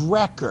number of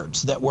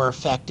records that were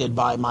affected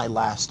by my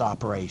last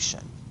operation.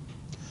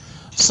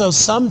 So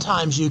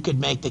sometimes you could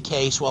make the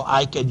case, well,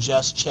 I could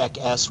just check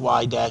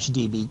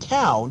sy-db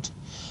count,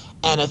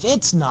 and if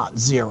it's not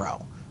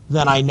 0,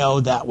 then I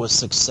know that was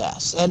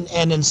success. And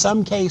in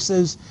some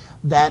cases,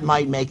 that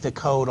might make the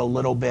code a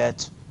little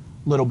bit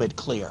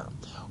clearer.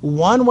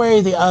 One way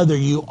or the other,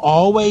 you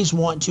always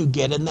want to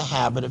get in the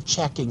habit of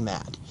checking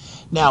that.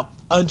 Now,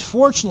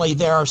 unfortunately,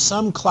 there are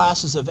some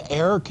classes of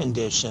error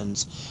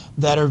conditions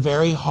that are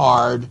very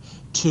hard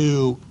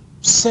to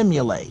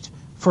simulate.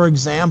 For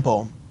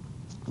example,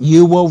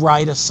 you will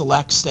write a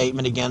select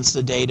statement against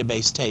a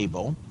database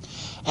table,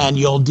 and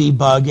you'll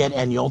debug it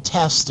and you'll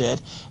test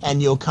it,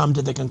 and you'll come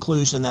to the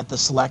conclusion that the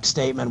select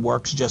statement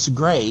works just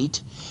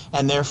great,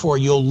 and therefore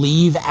you'll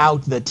leave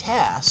out the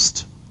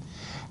test.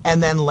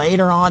 And then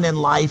later on in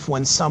life,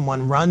 when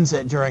someone runs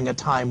it during a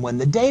time when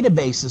the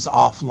database is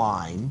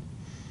offline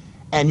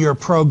and your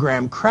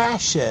program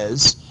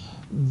crashes,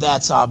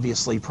 that's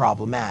obviously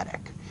problematic.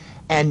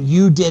 And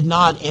you did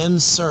not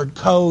insert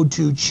code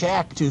to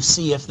check to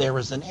see if there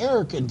was an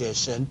error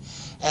condition,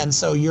 and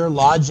so your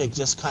logic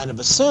just kind of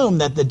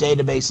assumed that the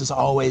database is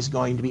always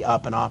going to be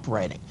up and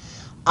operating.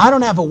 I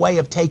don't have a way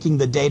of taking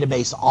the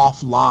database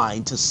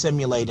offline to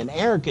simulate an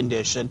error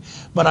condition,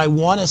 but I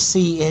want to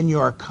see in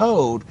your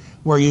code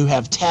where you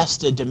have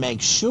tested to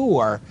make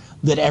sure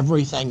that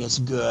everything is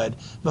good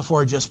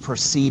before just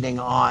proceeding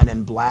on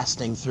and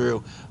blasting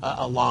through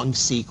a long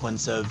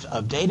sequence of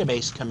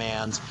database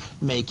commands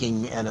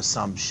making an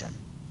assumption.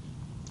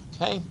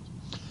 Okay?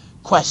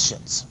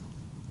 Questions?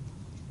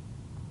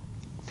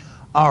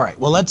 All right,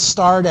 well, let's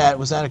start at,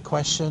 was that a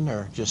question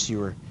or just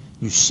you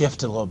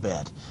shifted a little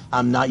bit?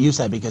 I'm not used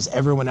to that because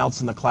everyone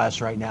else in the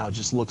class right now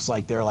just looks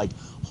like they're like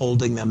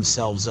holding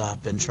themselves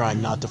up and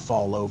trying not to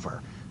fall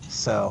over.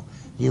 So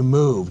you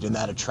moved and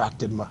that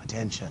attracted my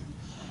attention.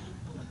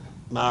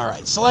 All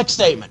right, select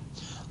statement.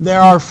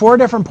 There are 4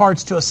 different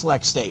parts to a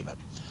select statement.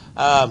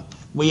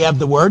 We have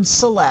the word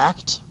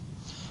select,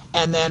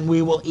 and then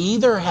we will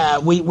either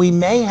have, we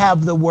may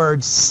have the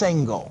word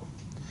single,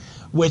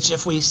 which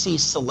if we see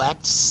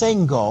select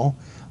single,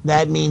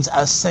 that means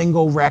a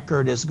single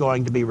record is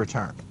going to be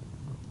returned.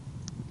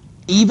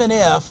 Even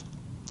if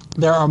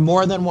there are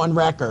more than one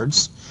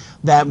records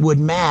that would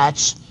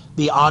match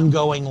the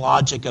ongoing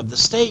logic of the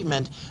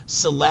statement,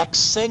 select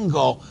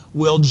single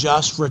will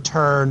just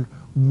return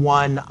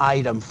one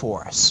item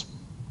for us.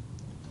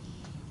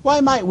 Why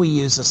might we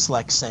use a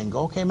select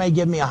single? Okay, may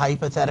give me a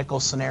hypothetical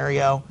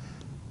scenario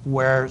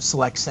where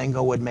select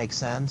single would make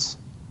sense.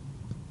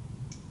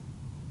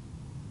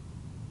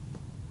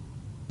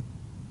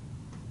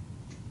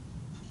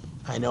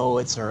 I know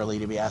it's early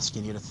to be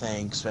asking you to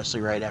think,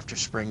 especially right after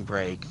spring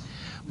break.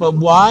 But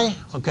why?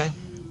 Okay.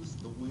 Choose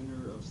the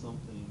winner of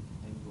something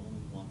and you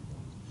only want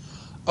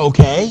one.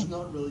 Okay. It's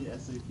not really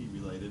SAP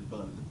related,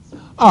 but it's...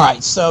 All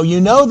right, so you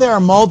know there are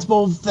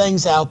multiple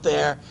things out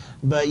there,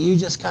 but you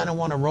just kind of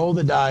want to roll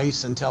the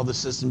dice and tell the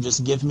system,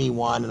 just give me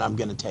one and I'm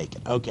going to take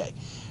it. Okay,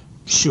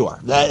 sure.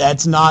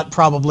 That's not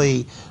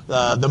probably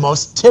the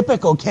most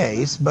typical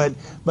case, but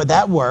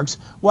that works.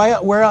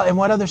 In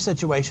what other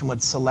situation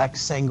would select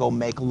single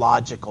make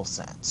logical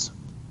sense?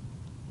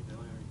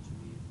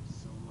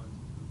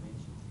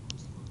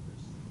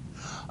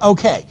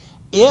 Okay,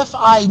 if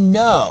I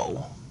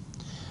know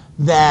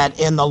that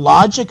in the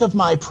logic of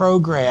my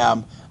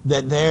program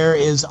that there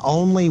is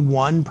only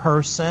one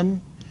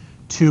person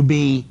to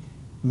be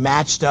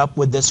matched up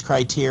with this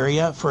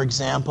criteria, for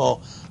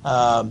example,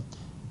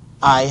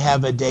 I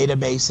have a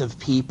database of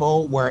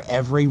people where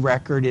every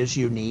record is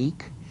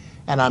unique,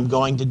 and I'm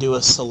going to do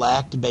a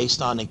select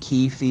based on a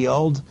key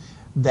field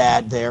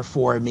that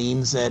therefore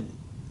means that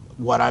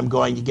what I'm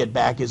going to get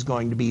back is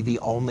going to be the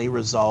only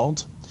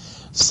result.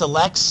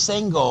 Select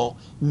single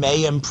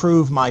may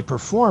improve my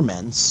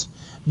performance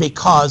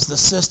because the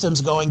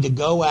system's going to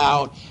go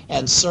out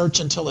and search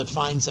until it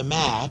finds a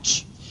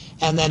match,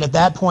 and then at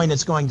that point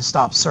it's going to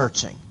stop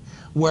searching.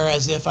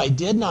 Whereas if I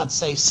did not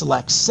say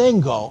select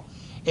single,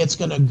 it's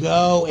going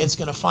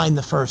to find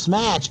the first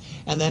match,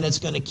 and then it's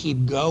going to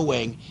keep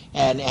going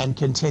and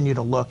continue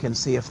to look and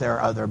see if there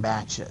are other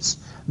matches,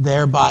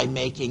 thereby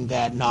making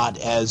that not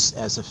as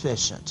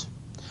efficient.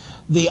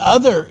 The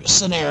other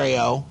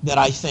scenario that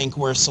I think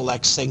where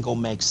select single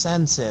makes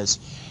sense is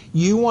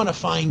you want to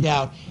find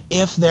out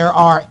if there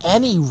are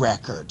any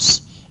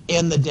records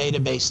in the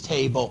database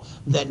table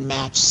that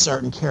match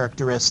certain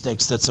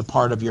characteristics that's a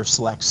part of your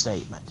select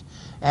statement.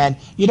 And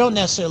you don't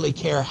necessarily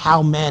care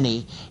how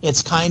many.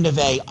 It's kind of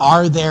a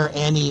are there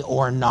any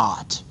or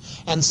not.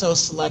 And so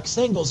select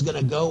single is going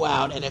to go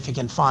out, and if it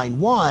can find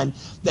one,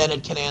 then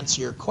it can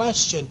answer your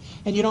question.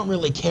 And you don't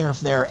really care if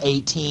there are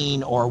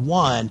 18 or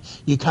 1.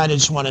 You kind of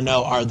just want to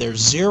know, are there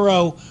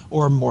 0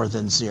 or more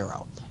than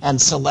 0?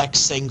 And select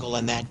single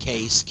in that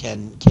case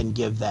can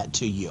give that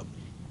to you.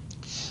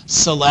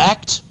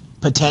 Select,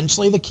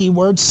 potentially the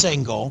keyword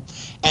single,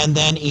 and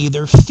then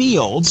either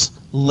fields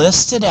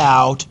listed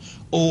out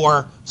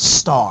or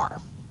star.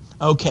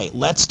 Okay,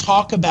 let's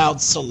talk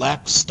about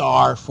select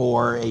star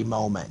for a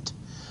moment.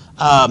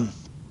 I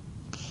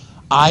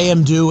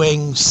am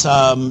doing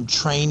some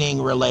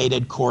training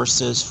related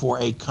courses for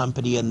a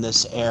company in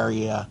this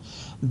area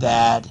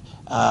that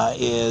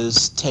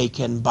is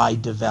taken by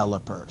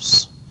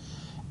developers.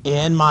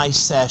 In my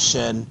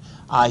session,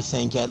 I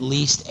think at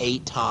least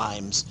 8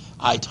 times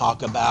I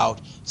talk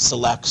about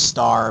select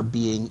star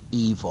being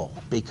evil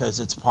because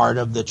it's part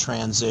of the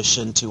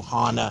transition to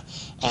HANA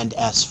and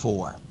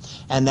S4.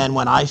 And then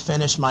when I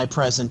finish my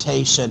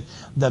presentation,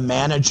 the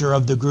manager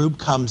of the group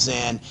comes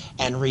in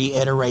and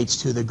reiterates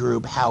to the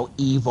group how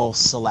evil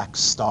select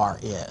star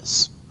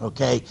is.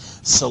 Okay,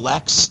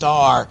 select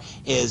star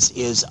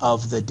is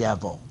of the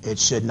devil. It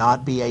should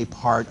not be a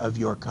part of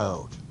your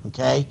code.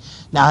 Okay.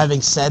 Now,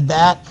 having said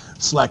that,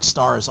 select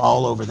star is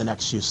all over the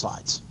next few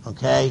slides.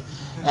 Okay,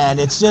 and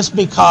it's just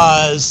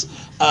because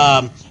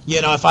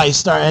if I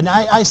start, and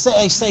I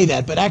say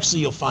that, but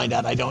actually you'll find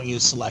out I don't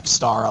use select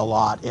star a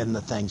lot in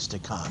the things to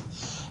come,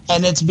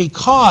 and it's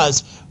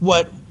because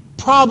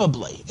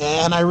probably,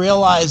 and I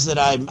realize that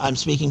I'm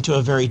speaking to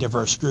a very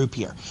diverse group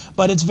here,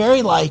 but it's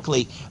very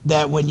likely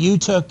that when you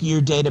took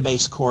your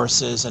database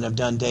courses and have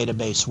done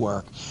database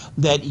work,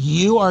 that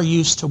you are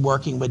used to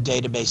working with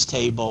database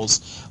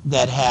tables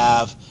that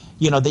have,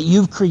 that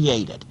you've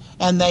created,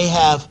 and they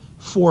have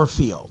 4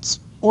 fields,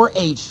 or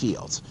 8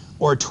 fields,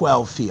 or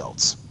 12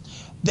 fields.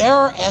 There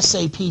are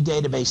SAP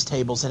database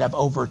tables that have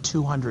over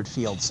 200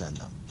 fields in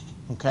them,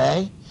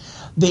 okay?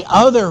 The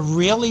other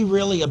really,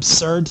 really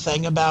absurd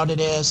thing about it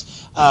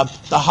is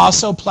the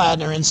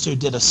Hasso-Plattner Institute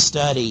did a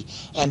study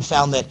and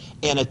found that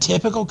in a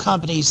typical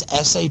company's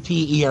SAP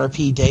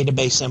ERP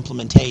database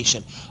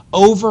implementation,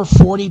 over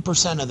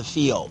 40% of the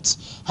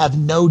fields have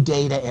no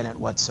data in it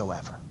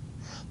whatsoever.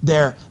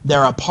 They're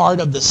a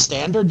part of the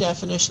standard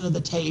definition of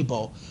the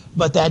table,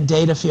 but that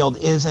data field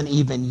isn't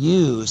even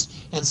used,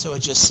 and so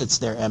it just sits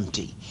there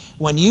empty.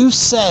 When you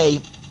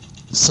say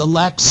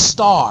select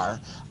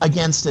star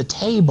against a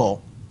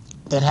table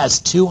that has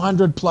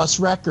 200 plus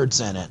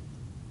records in it,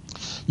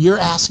 you're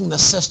asking the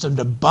system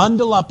to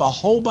bundle up a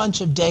whole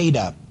bunch of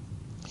data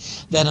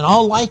that in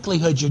all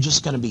likelihood you're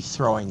just going to be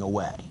throwing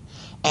away.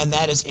 And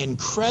that is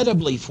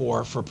incredibly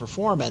poor for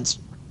performance.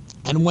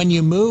 And when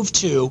you move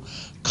to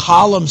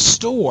column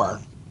store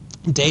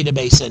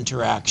database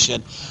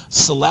interaction,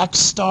 select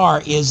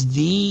star is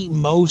the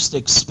most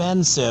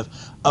expensive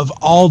of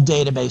all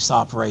database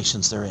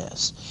operations there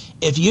is.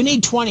 If you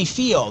need 20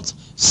 fields,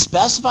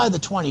 specify the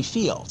 20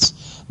 fields.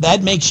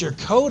 That makes your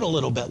code a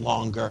little bit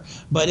longer,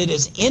 but it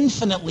is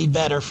infinitely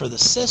better for the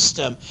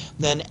system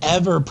than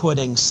ever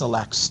putting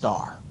select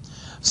star.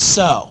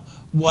 So,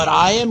 what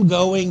I am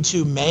going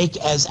to make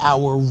as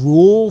our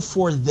rule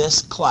for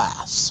this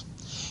class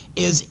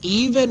is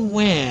even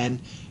when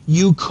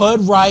you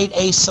could write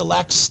a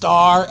select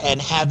star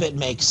and have it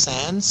make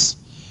sense,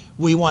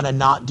 we want to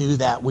not do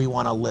that. We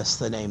want to list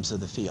the names of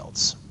the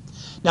fields.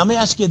 Now, let me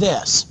ask you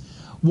this.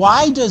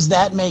 Why does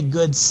that make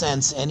good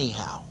sense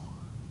anyhow?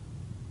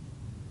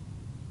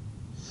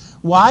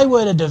 Why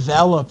would a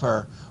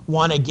developer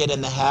want to get in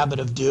the habit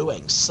of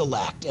doing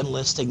select and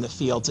listing the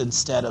fields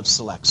instead of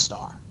select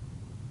star?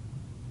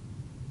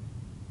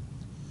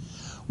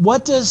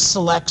 What does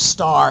select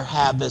star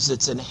have as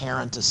its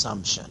inherent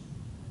assumption?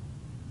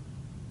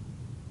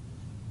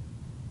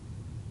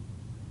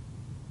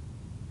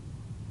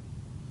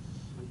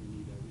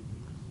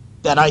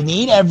 That I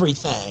need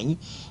everything,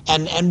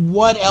 and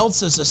what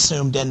else is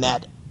assumed in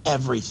that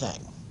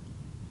everything?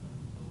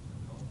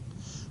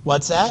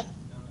 What's that?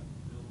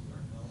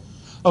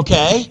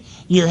 Okay,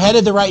 you're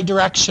headed the right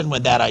direction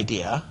with that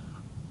idea.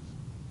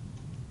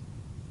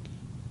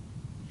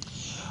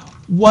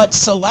 What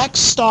select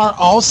star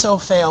also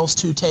fails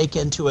to take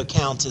into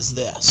account is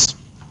this.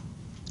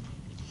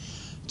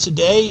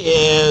 Today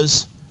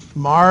is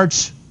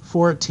March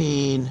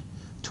 14,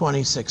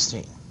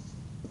 2016.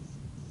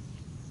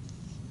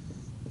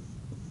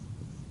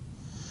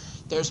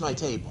 There's my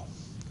table.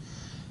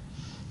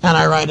 And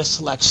I write a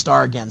select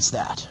star against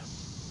that.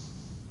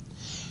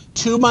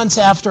 2 months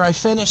after I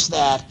finish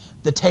that,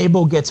 the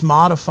table gets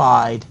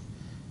modified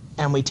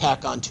and we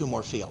tack on 2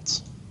 more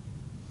fields.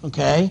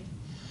 Okay?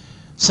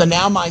 So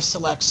now my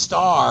select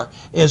star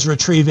is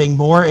retrieving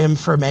more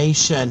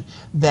information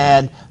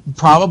than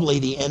probably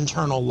the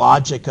internal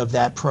logic of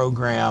that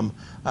program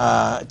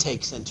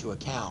takes into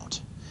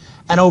account.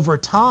 And over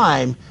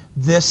time,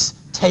 this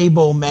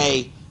table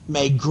may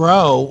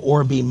grow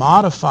or be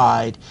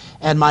modified,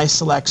 and my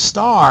select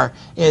star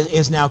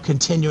is now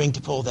continuing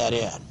to pull that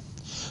in.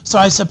 So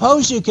I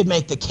suppose you could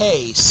make the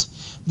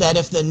case that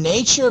if the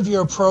nature of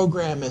your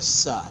program is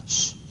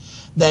such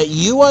that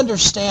you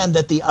understand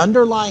that the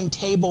underlying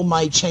table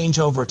might change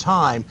over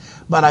time,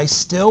 but I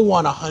still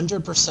want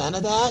 100%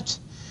 of that,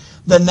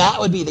 then that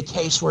would be the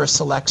case where a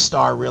select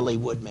star really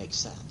would make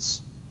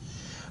sense.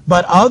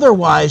 But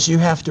otherwise, you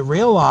have to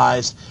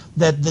realize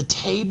that the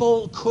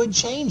table could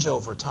change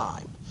over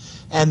time.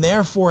 And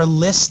therefore,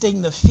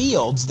 listing the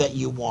fields that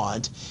you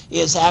want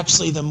is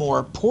actually the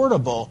more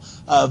portable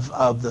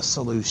of the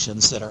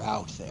solutions that are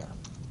out there.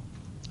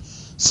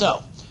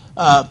 So,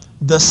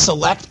 the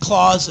select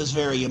clause is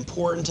very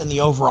important in the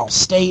overall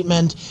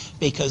statement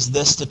because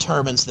this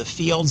determines the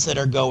fields that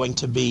are going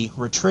to be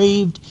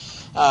retrieved.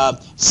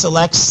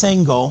 Select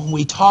single,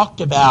 we talked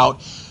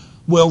about,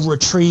 will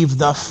retrieve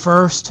the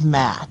first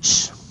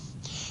match,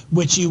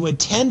 which you would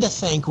tend to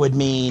think would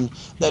mean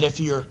that if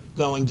you're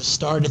going to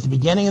start at the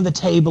beginning of the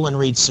table and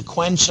read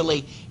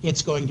sequentially,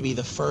 it's going to be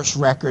the first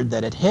record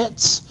that it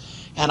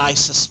hits. And I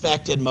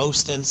suspect in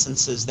most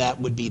instances that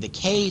would be the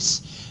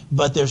case,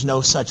 but there's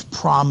no such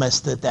promise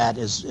that that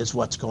is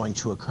what's going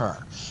to occur.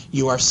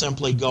 You are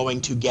simply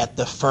going to get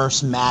the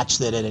first match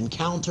that it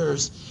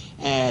encounters,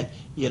 and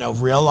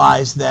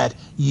realize that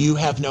you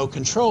have no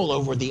control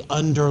over the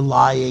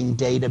underlying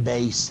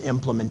database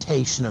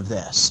implementation of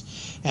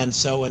this. And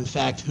so, in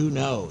fact, who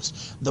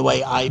knows? The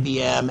way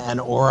IBM and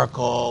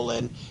Oracle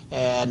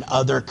and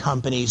other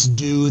companies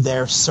do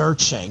their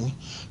searching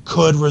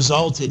could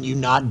result in you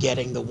not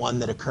getting the one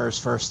that occurs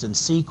first in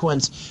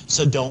sequence,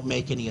 so don't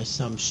make any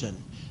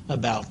assumption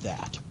about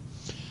that.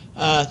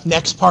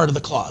 Next part of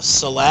the clause,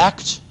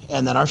 select,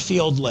 and then our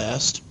field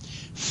list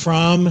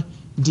from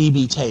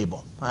DB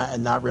table.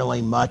 And not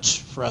really much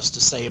for us to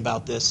say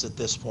about this at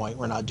this point.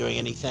 We're not doing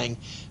anything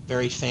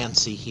very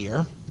fancy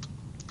here.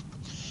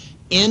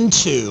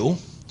 Into,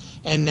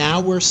 and now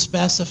we're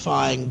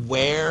specifying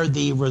where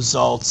the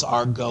results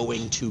are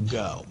going to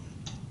go.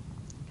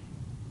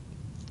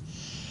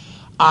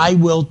 I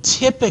will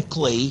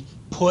typically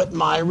put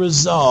my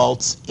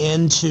results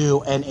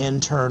into an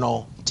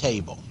internal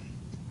table.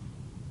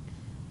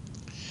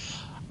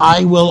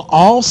 I will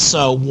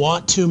also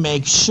want to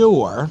make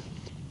sure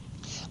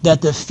that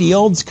the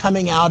fields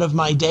coming out of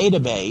my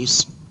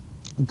database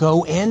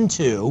go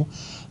into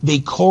the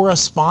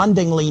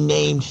correspondingly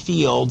named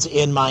fields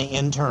in my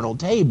internal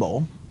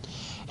table.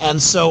 And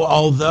so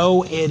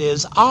although it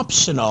is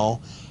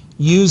optional,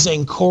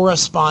 using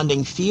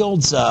corresponding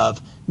fields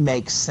of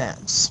makes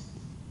sense.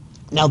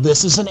 Now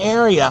this is an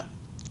area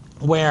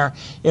where,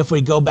 if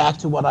we go back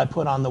to what I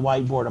put on the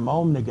whiteboard a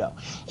moment ago,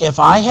 if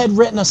I had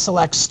written a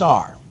select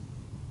star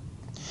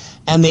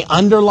and the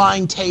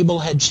underlying table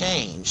had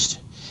changed,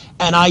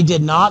 and I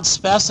did not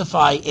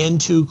specify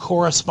into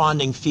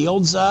corresponding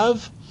fields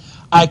of,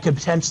 I could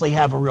potentially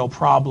have a real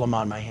problem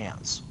on my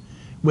hands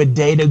with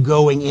data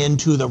going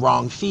into the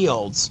wrong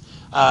fields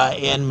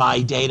in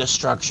my data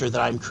structure that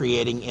I'm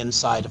creating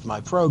inside of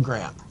my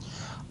program.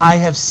 I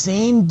have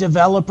seen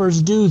developers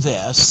do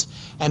this,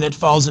 and it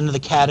falls into the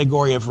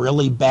category of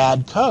really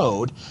bad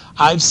code.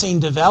 I've seen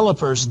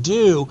developers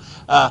do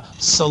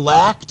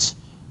select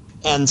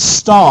and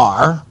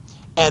star,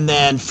 and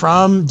then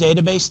from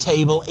database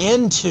table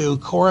into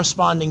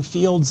corresponding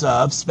fields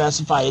of,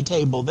 specify a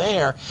table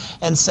there,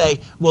 and say,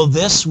 well,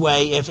 this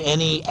way, if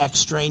any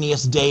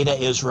extraneous data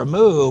is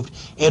removed,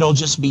 it'll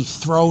just be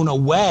thrown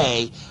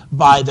away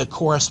by the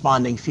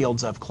corresponding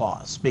fields of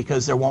clause,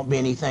 because there won't be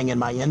anything in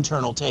my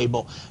internal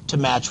table to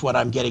match what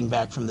I'm getting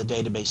back from the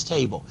database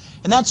table.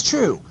 And that's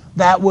true.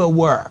 That will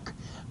work.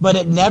 But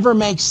it never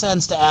makes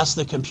sense to ask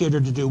the computer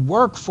to do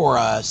work for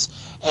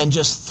us and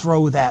just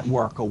throw that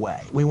work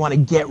away. We want to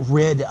get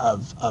rid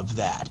of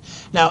that.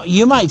 Now,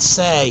 you might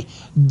say,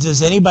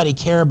 does anybody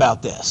care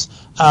about this?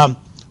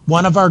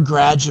 One of our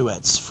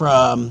graduates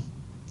from,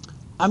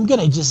 I'm going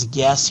to just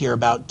guess here,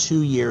 about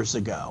 2 years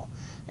ago,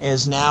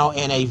 is now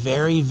in a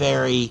very,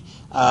 very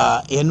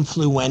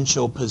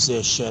influential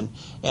position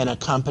in a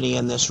company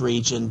in this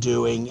region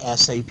doing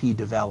SAP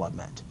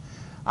development.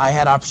 I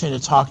had opportunity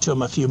to talk to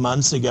him a few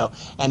months ago,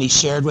 and he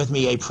shared with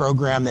me a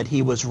program that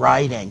he was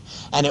writing,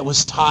 and it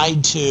was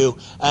tied to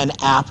an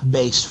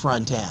app-based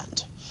front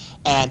end.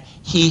 And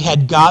he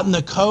had gotten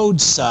the code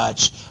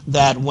such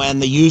that when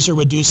the user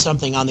would do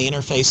something on the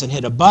interface and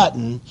hit a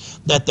button,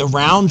 that the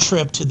round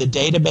trip to the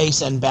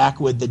database and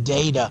back with the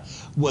data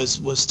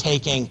was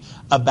taking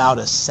about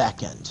a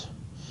second.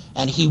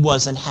 And he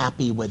wasn't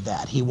happy with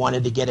that. He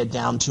wanted to get it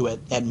down to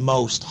at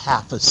most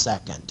half a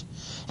second.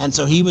 And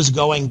so he was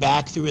going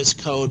back through his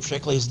code,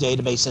 particularly his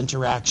database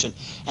interaction,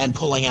 and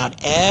pulling out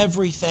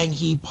everything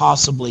he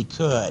possibly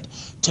could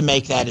to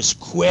make that as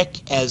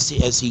quick as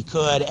he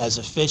could, as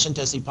efficient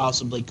as he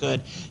possibly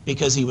could,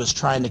 because he was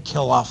trying to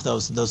kill off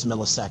those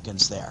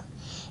milliseconds there.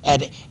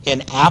 And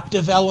in app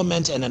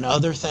development and in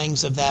other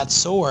things of that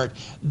sort,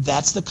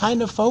 that's the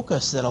kind of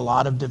focus that a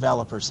lot of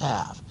developers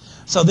have.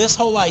 So this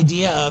whole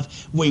idea of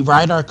we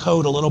write our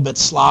code a little bit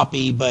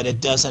sloppy, but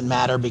it doesn't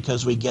matter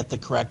because we get the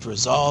correct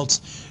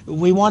results,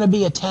 we want to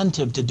be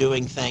attentive to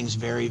doing things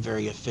very,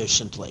 very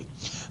efficiently.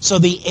 So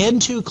the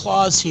into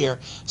clause here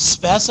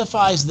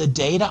specifies the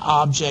data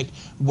object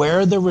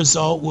where the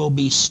result will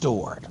be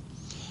stored.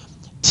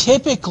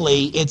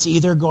 Typically, it's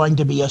either going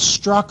to be a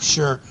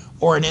structure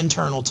or an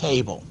internal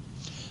table.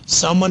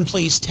 Someone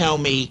please tell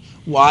me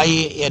why,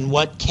 in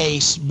what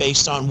case,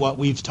 based on what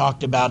we've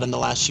talked about in the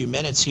last few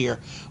minutes here,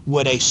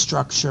 would a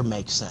structure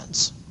make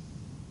sense?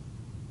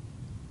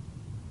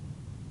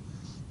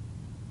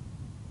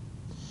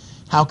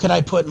 How could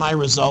I put my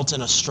result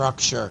in a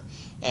structure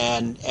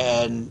and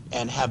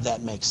have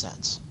that make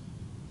sense?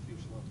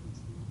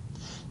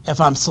 If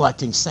I'm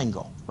selecting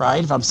single,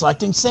 right? If I'm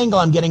selecting single,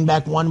 I'm getting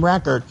back one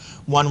record.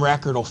 One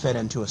record will fit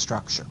into a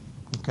structure,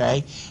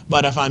 okay?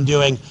 But if I'm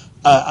doing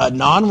a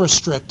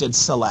non-restricted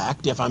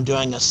select, if I'm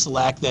doing a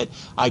select that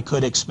I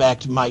could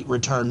expect might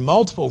return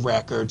multiple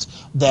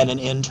records, then an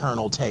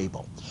internal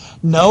table.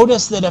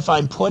 Notice that if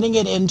I'm putting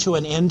it into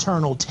an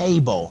internal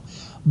table,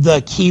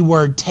 the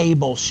keyword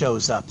table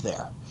shows up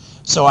there.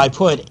 So I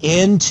put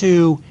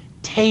into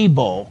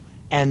table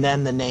and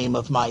then the name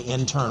of my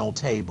internal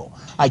table.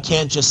 I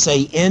can't just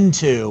say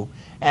into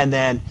and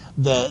then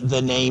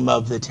the name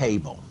of the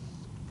table.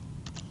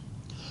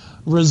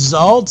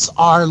 Results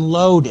are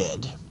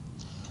loaded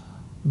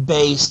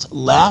based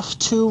left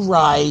to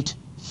right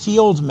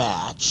field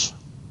match,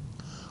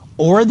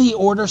 or the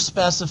order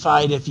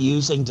specified if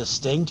using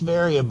distinct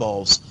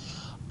variables,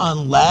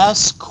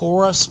 unless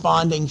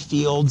corresponding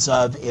fields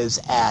of is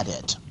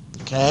added.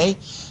 Okay?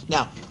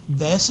 Now,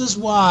 this is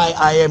why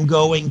I am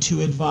going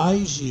to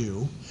advise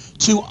you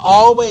to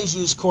always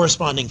use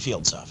corresponding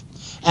fields of.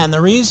 And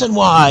the reason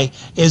why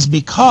is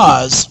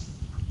because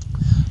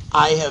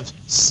I have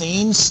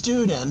seen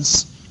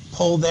students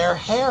pull their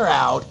hair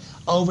out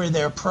over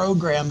their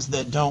programs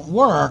that don't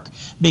work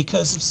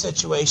because of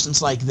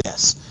situations like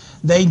this.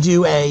 They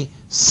do a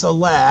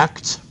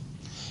select,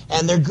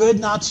 and they're good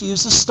not to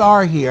use a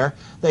star here.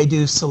 They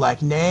do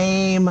select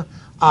name,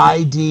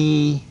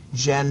 ID,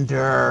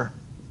 gender,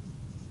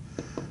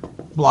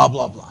 blah,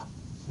 blah, blah.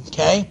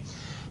 Okay?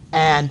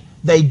 And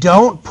they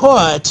don't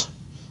put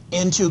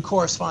into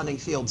corresponding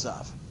fields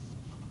of.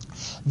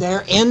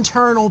 Their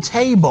internal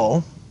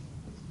table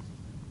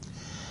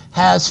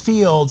has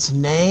fields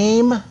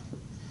name,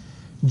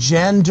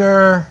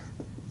 gender,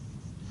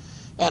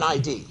 and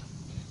ID.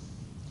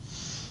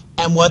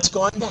 And what's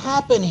going to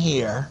happen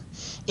here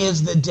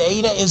is the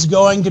data is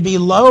going to be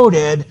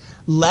loaded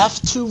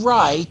left to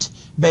right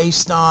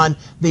based on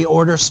the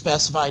order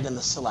specified in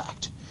the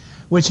select,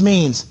 which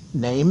means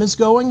name is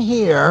going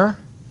here,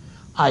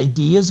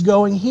 ID is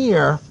going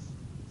here,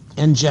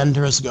 and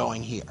gender is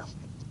going here.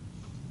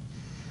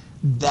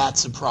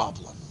 That's a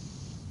problem.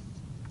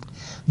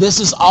 This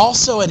is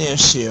also an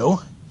issue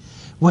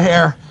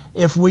where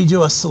if we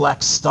do a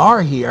select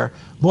star here,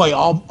 boy,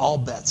 all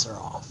bets are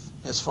off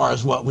as far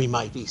as what we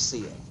might be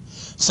seeing.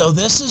 So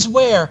this is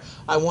where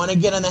I want to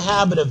get in the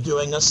habit of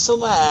doing a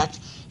select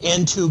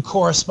into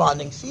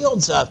corresponding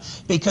fields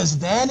of, because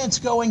then it's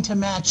going to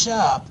match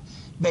up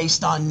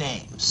based on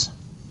names.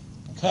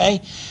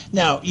 Okay?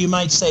 Now, you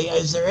might say,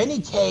 is there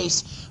any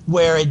case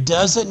where it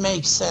doesn't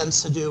make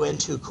sense to do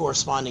into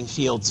corresponding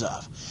fields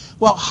of?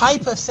 Well,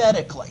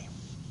 hypothetically,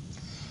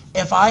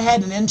 if I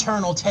had an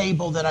internal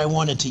table that I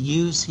wanted to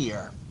use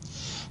here,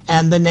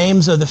 and the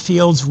names of the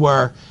fields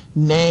were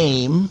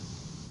name,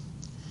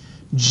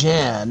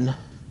 gen,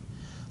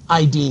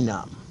 ID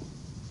num.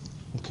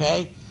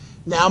 Okay?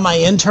 Now my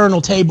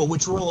internal table,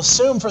 which we'll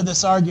assume for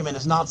this argument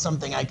is not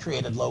something I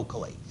created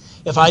locally.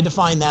 If I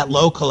define that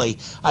locally,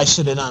 I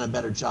should have done a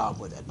better job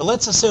with it. But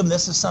let's assume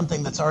this is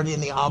something that's already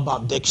in the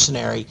ABAP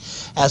dictionary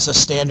as a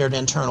standard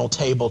internal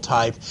table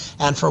type,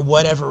 and for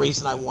whatever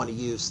reason I want to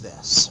use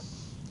this.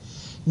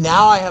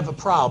 Now I have a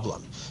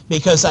problem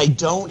because I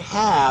don't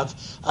have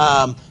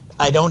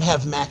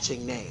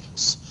matching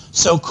names.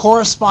 So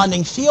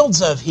corresponding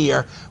fields of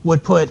here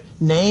would put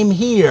name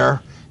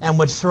here and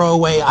would throw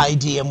away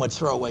ID and would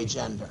throw away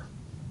gender,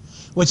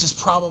 which is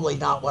probably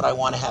not what I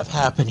want to have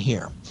happen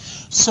here.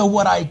 So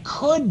what I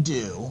could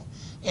do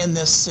in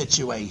this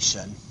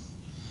situation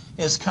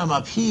is come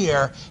up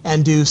here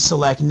and do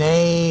select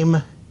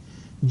name,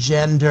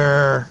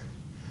 gender,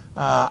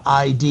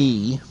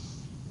 ID,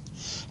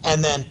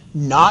 and then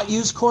not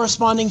use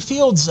corresponding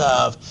fields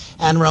of,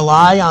 and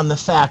rely on the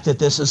fact that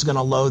this is going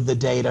to load the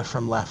data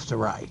from left to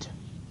right.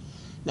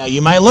 Now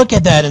you might look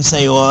at that and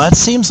say, well, that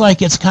seems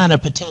like it's kind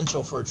of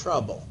potential for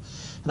trouble.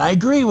 And I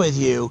agree with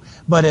you,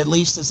 but at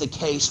least as a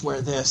case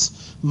where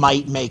this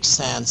might make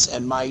sense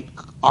and might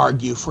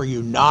argue for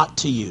you not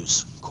to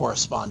use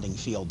corresponding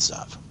fields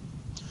of.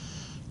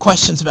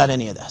 Questions about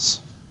any of this?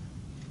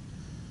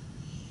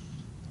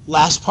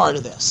 Last part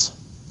of this.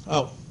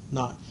 Oh,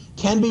 not.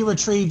 Can be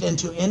retrieved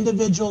into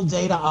individual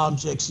data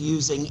objects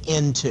using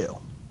into.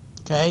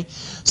 Okay?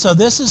 So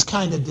this is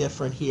kind of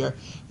different here.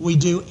 We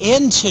do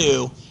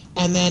into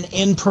and then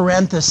in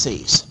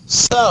parentheses.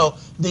 So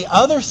the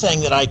other thing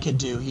that I could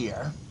do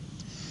here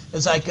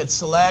is I could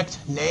select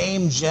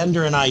name,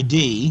 gender, and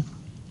ID,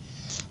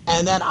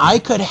 and then I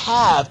could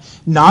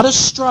have not a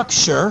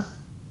structure,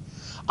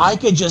 I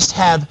could just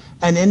have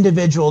an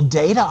individual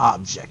data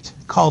object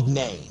called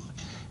name,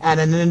 and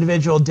an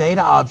individual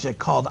data object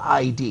called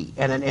ID,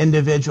 and an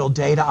individual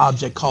data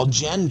object called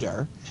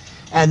gender,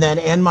 and then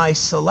in my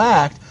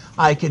select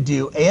I could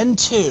do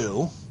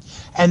into,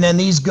 and then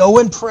these go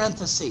in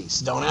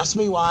parentheses. Don't ask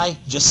me why,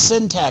 just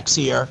syntax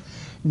here.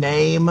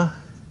 Name,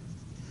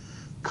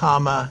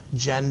 comma,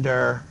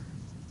 gender,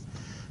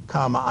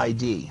 comma,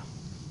 ID.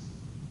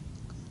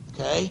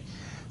 Okay?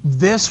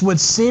 This would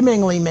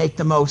seemingly make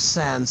the most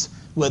sense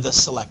with a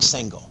select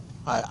single,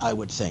 I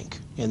would think,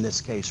 in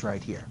this case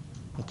right here.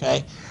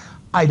 Okay?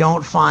 I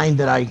don't find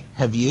that I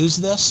have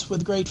used this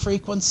with great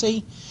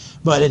frequency,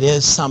 but it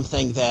is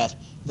something that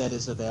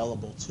is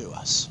available to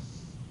us.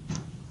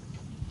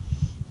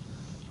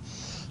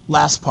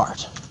 Last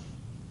part,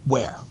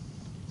 where.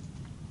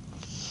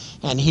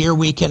 And here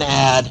we can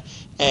add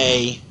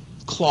a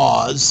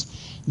clause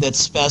that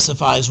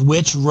specifies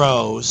which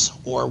rows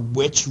or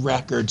which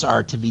records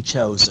are to be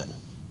chosen.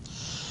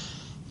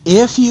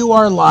 If you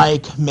are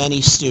like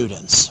many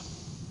students,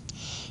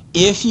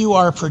 if you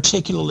are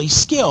particularly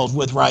skilled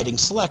with writing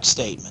select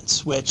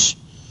statements, which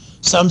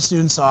some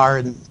students are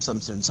and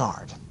some students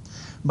aren't,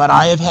 but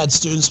I have had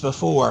students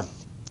before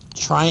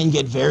try and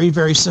get very,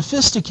 very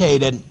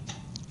sophisticated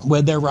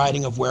with their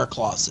writing of where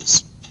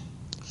clauses,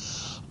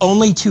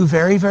 only to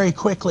very, very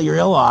quickly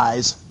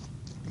realize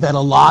that a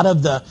lot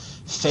of the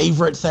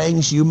favorite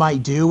things you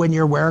might do in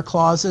your where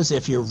clauses,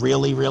 if you're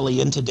really,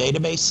 really into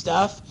database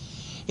stuff,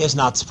 is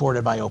not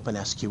supported by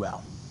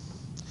OpenSQL.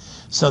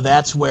 So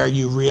that's where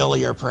you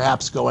really are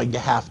perhaps going to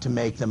have to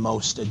make the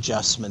most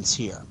adjustments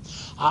here.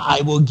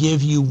 I will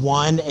give you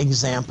one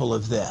example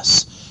of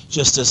this,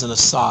 just as an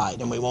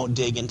aside, and we won't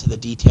dig into the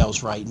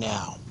details right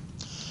now.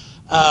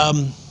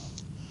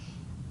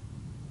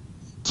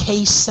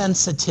 Case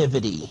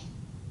sensitivity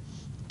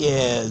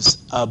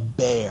is a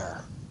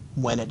bear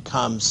when it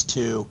comes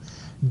to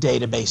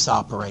database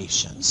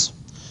operations.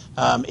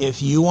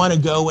 If you want to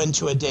go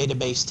into a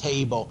database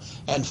table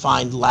and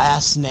find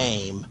last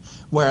name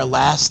where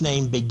last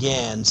name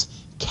begins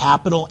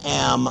capital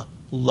M,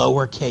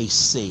 lowercase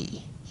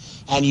c,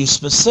 and you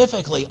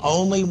specifically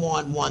only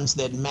want ones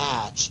that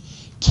match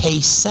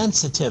case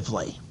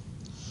sensitively,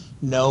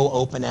 no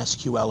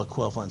OpenSQL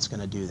equivalent is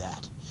going to do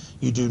that.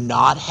 You do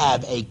not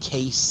have a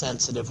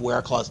case-sensitive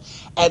where clause,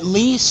 at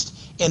least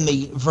in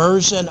the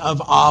version of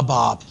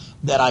ABAP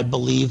that I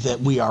believe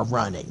that we are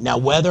running. Now,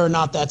 whether or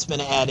not that's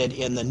been added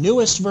in the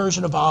newest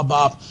version of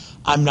ABAP,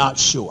 I'm not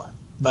sure,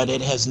 but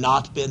it has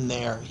not been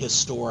there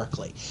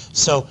historically.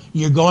 So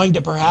you're going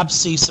to perhaps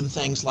see some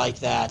things like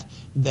that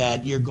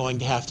that you're going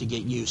to have to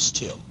get used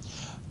to.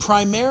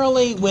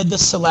 Primarily with the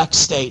select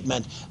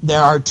statement,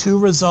 there are two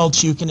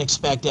results you can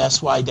expect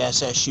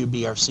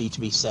sy-subrc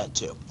to be set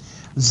to.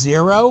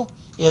 0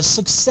 is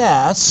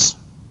success.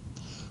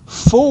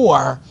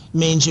 4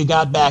 means you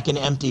got back an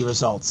empty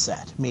result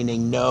set,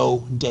 meaning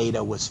no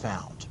data was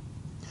found.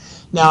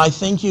 Now, I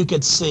think you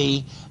could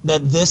see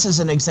that this is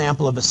an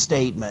example of a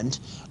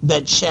statement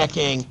that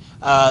checking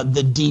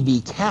the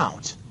DB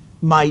count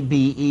might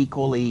be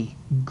equally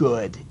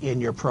good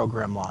in your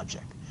program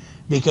logic.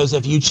 Because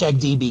if you check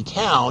DB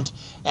count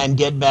and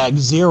get back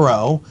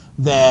 0,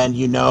 then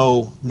you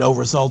know no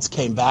results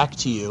came back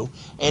to you.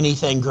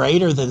 Anything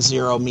greater than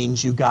 0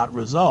 means you got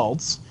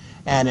results.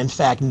 And in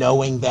fact,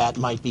 knowing that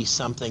might be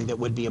something that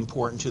would be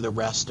important to the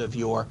rest of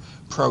your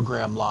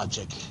program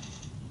logic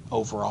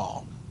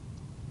overall.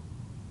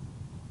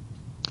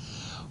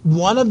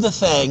 One of the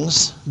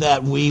things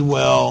that we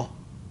will,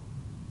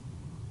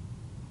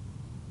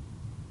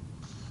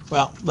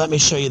 well, let me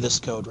show you this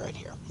code right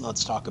here.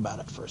 Let's talk about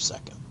it for a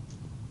second.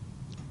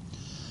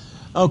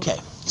 Okay,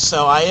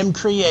 so I am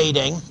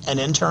creating an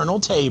internal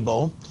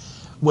table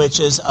which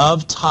is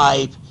of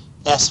type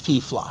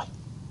spfly.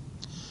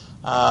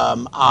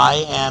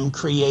 I am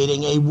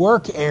creating a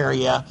work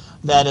area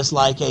that is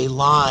like a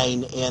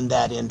line in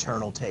that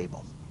internal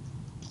table.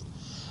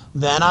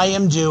 Then I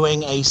am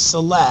doing a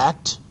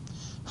select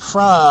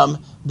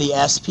from the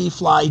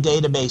spfly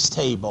database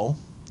table,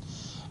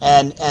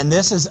 and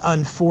this is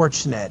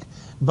unfortunate,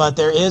 but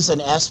there is an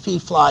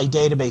spfly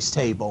database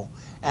table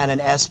and an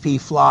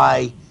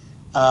spfly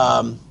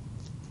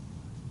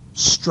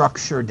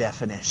structure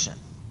definition.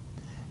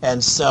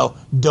 And so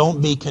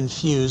don't be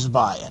confused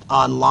by it.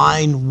 On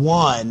line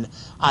 1,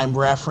 I'm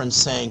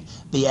referencing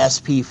the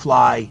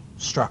spfly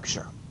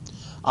structure.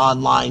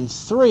 On line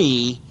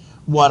 3,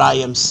 what I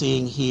am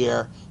seeing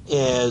here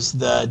is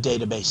the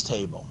database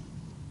table.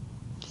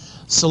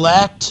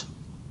 Select,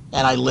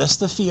 and I list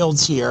the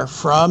fields here,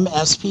 from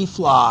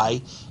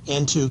spfly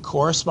into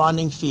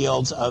corresponding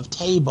fields of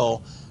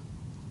table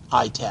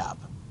itab.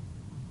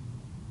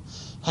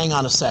 Hang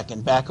on a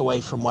second. Back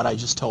away from what I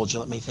just told you.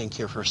 Let me think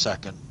here for a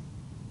second.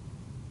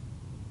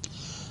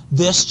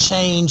 This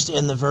changed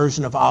in the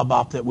version of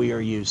ABAP that we are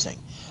using.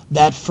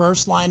 That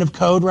first line of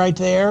code right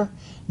there,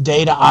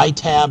 data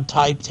itab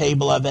type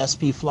table of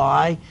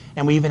spfly,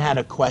 and we even had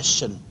a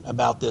question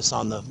about this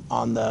on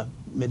the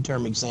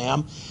midterm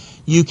exam.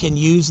 You can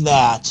use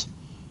that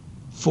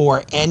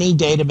for any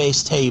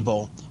database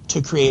table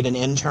to create an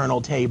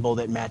internal table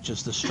that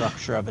matches the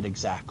structure of it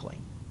exactly.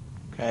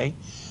 Okay?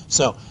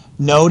 So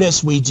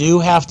notice we do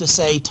have to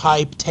say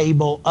type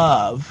table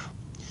of.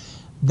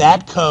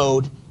 That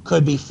code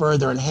could be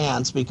further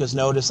enhanced because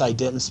notice I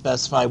didn't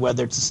specify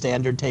whether it's a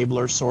standard table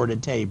or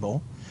sorted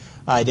table.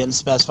 I didn't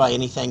specify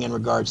anything in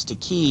regards to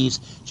keys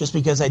just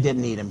because I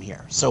didn't need them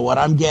here. So what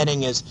I'm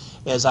getting is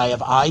I have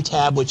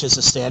itab, which is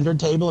a standard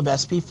table of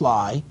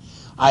spfly.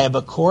 I have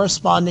a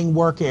corresponding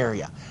work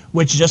area,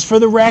 which just for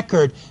the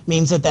record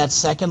means that that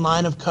second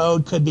line of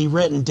code could be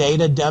written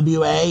data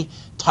WA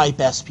type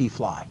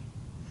spfly.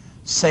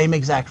 Same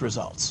exact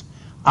results.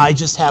 I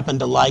just happen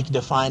to like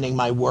defining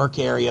my work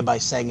area by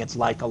saying it's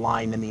like a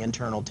line in the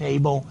internal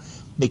table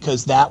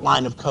because that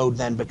line of code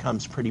then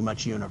becomes pretty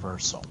much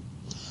universal.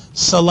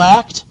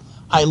 Select,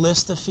 I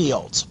list the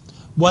fields.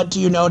 What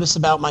do you notice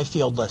about my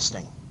field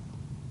listing?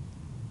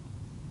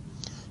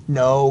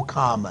 No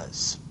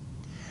commas.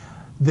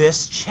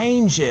 This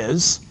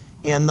changes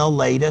in the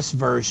latest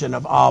version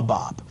of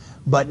ABAP,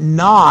 but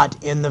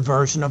not in the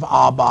version of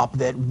ABAP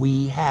that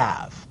we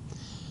have.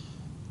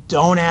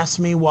 Don't ask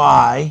me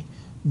why,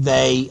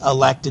 they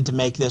elected to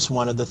make this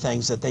one of the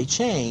things that they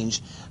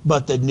changed.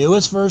 But the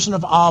newest version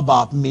of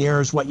ABAP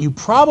mirrors what you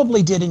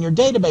probably did in your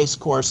database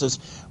courses,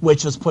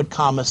 which was put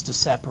commas to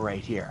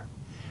separate here.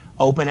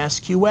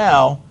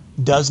 OpenSQL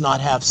does not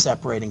have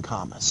separating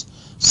commas.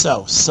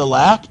 So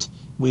select,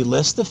 we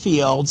list the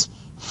fields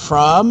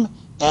from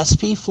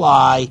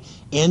spfly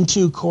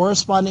into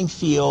corresponding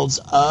fields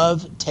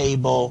of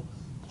table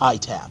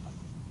itab.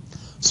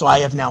 So I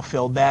have now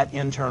filled that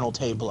internal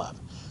table up.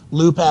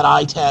 Loop add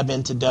itab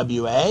into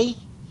WA,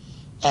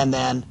 and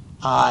then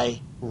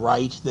I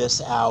write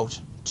this out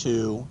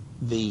to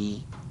the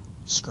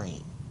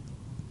screen.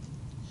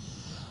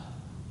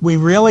 We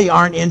really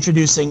aren't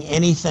introducing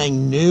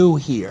anything new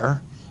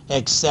here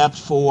except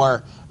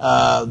for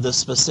the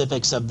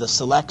specifics of the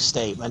select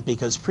statement,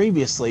 because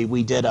previously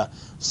we did a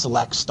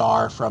select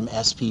star from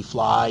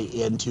spfly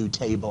into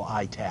table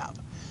itab.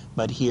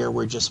 But here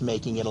we're just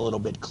making it a little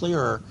bit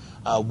clearer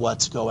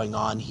what's going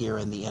on here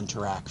in the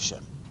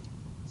interaction.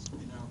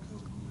 In our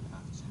code, we would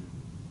have to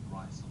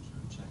write some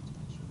sort of check to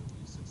make sure that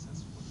we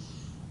successfully.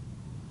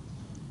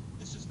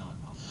 It's just not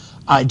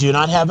possible. I do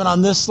not have it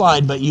on this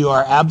slide, but you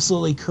are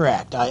absolutely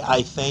correct.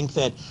 I think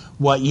that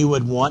what you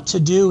would want to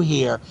do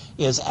here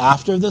is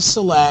after the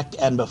select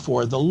and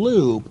before the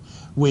loop,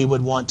 we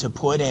would want to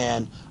put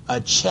in a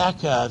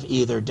check of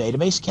either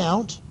database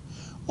count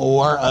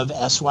or of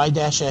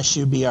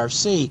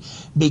sy-subrc,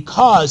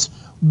 because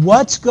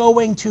what's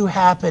going to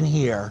happen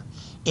here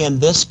in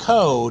this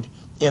code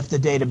if the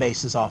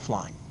database is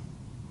offline?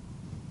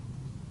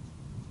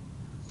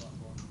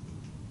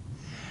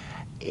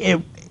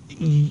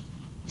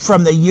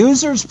 From the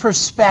user's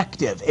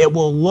perspective, it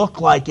will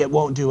look like it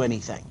won't do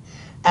anything.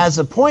 As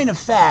a point of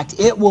fact,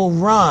 it will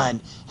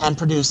run and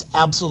produce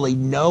absolutely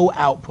no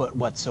output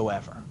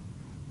whatsoever.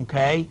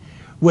 Okay?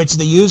 Which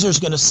the user is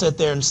going to sit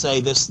there and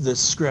say this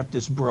script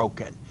is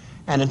broken.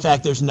 And in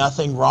fact, there's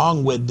nothing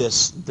wrong with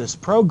this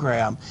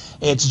program.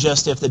 It's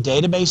just if the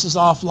database is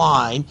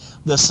offline,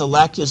 the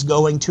select is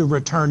going to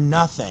return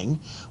nothing,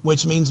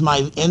 which means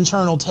my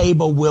internal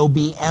table will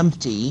be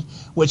empty,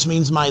 which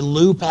means my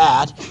loop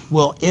at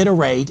will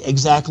iterate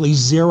exactly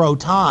 0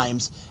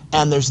 times,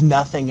 and there's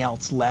nothing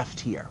else left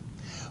here.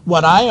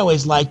 What I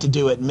always like to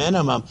do at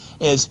minimum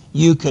is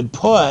you could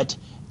put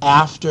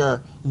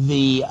after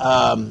the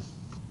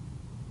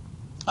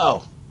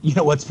oh, you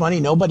know what's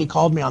funny? Nobody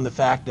called me on the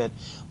fact that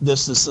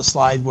this is the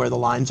slide where the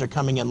lines are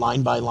coming in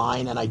line by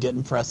line, and I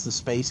didn't press the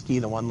space key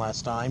the one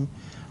last time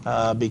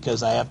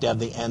because I have to have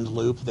the end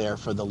loop there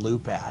for the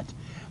loop at.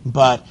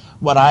 But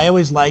what I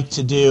always like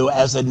to do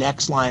as a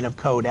next line of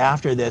code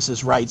after this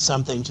is write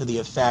something to the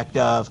effect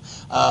of,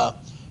 a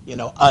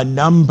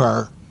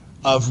number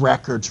of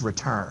records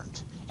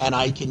returned. And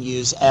I can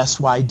use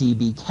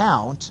SYDB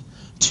count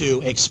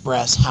to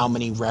express how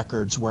many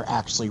records were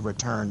actually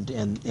returned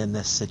in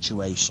this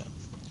situation.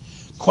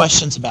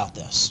 Questions about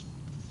this?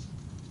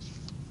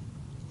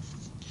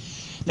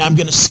 Now I'm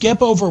going to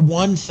skip over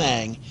one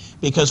thing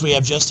because we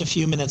have just a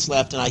few minutes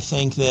left, and I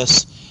think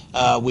this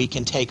we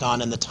can take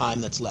on in the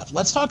time that's left.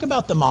 Let's talk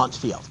about the Mont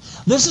field.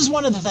 This is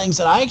one of the things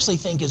that I actually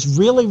think is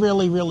really,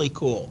 really, really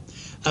cool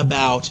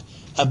about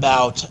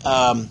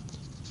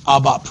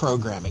ABAP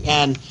programming.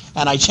 And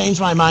I changed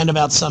my mind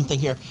about something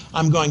here.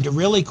 I'm going to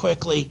really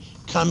quickly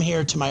come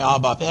here to my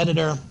ABAP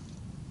editor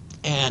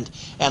and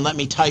let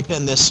me type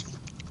in this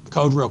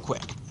code real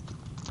quick.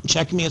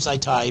 Check me as I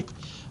type.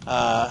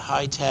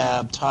 High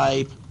tab,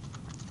 type,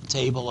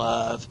 table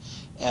of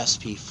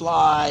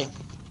spfly,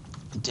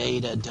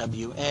 data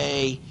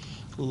WA,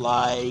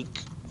 like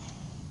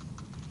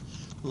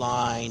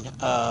line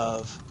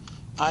of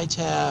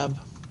itab,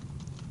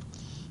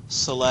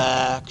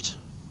 select.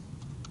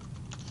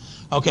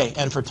 Okay,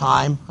 and for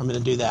time, I'm going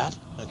to do that.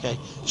 Okay,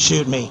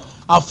 shoot me.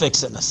 I'll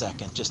fix it in a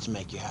second just to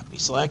make you happy.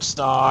 Select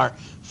star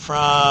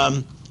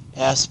from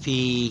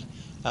spfly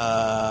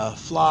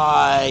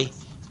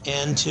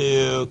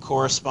into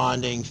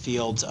corresponding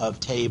fields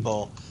of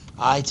table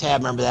itab.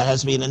 Remember, that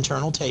has to be an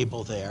internal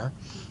table there.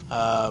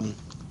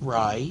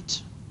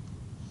 Right.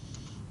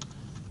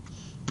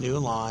 New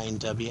line,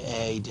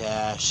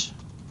 WA-mont,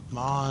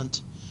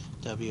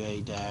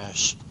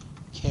 WA-caret,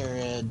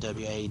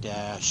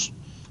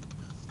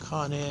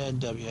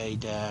 WA-conid,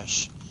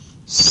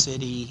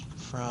 WA-city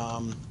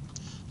from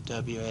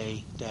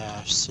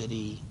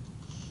WA-city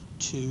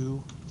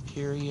to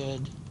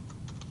period.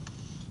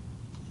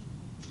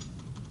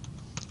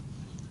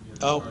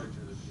 Oh,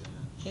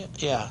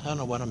 yeah, I don't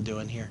know what I'm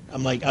doing here.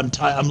 I'm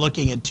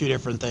looking at two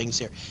different things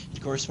here.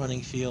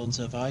 Corresponding fields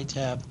of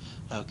itab.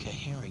 Okay,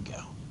 here we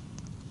go.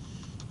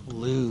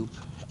 Loop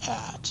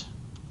at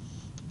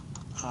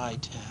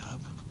itab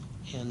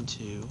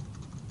into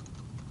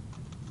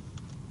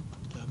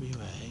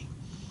WA.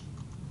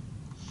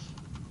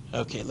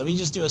 Okay, let me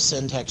just do a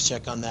syntax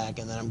check on that,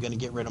 and then I'm going to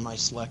get rid of my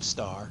select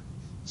star.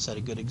 Set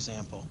a good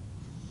example.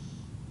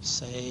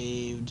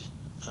 Saved.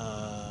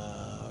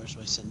 Where's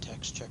my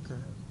syntax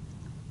checker?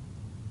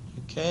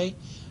 Okay.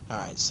 All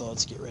right, so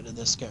let's get rid of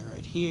this guy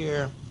right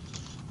here.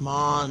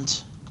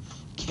 Mont,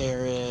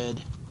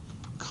 caret,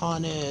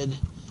 conid,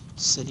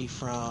 city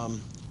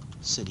from,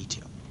 city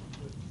to.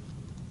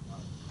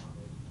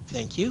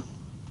 Thank you.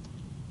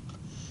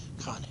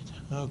 Con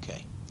it.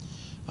 Okay.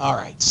 All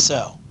right,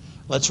 so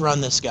let's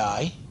run this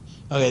guy.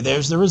 Okay,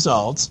 there's the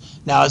results.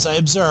 Now, as I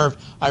observed,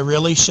 I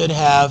really should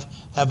have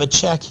a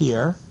check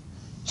here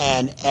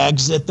and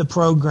exit the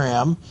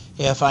program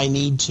if I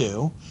need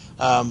to.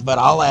 But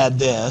I'll add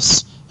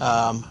this,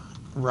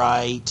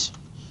 write,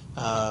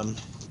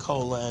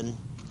 colon,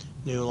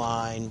 new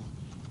line,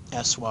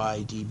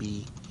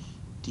 SYDB,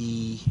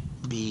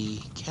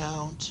 DB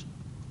count.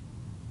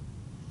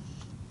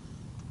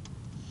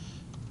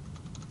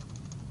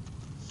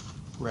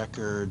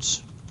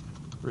 Records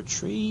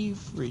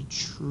retrieved,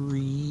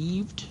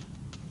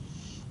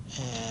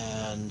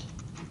 and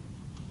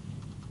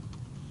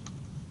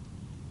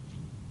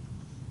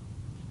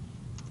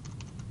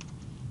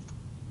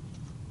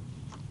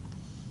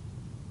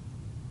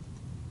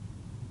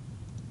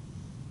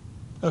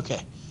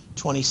okay,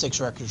 26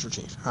 records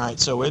retrieved. All right,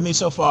 so with me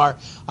so far,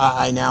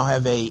 I now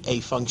have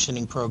a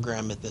functioning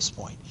program at this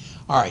point.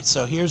 All right,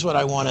 so here's what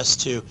I want us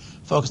to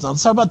focus on.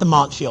 Let's talk about the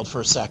mont field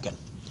for a second.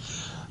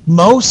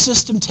 Most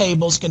system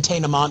tables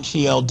contain a mont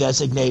field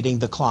designating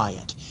the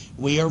client.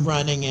 We are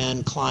running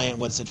in client,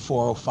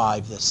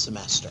 405 this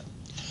semester.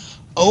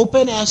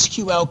 Open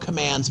SQL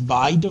commands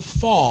by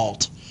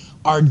default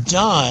are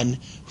done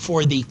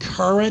for the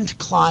current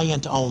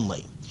client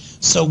only.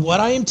 So what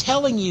I am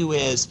telling you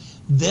is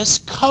this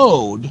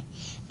code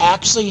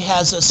actually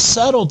has a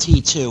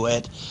subtlety to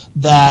it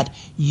that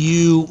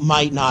you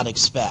might not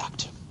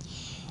expect.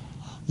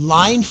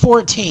 Line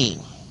 14.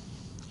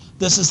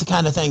 This is the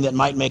kind of thing that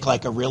might make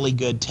like a really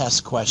good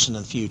test question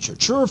in the future.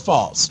 True or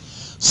false?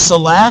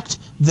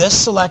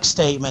 This select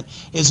statement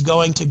is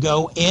going to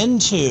go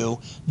into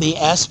the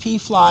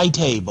SPFly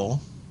table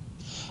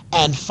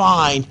and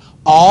find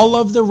all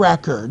of the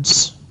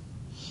records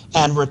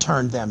and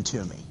return them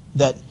to me.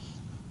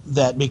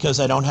 That because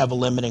I don't have a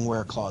limiting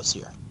where clause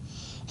here.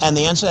 And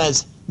the answer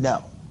is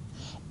no.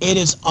 It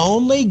is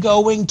only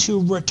going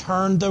to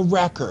return the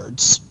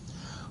records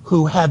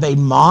who have a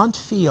mont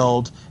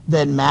field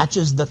that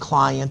matches the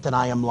client that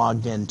I am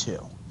logged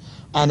into.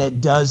 And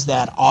it does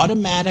that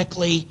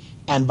automatically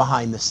and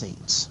behind the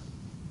scenes.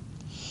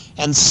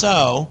 And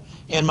so,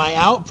 in my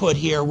output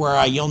here,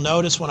 where you'll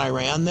notice when I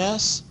ran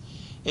this,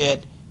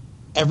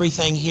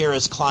 everything here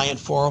is client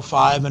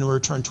 405 and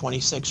return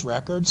 26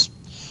 records.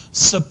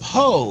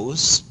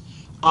 Suppose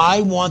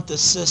I want the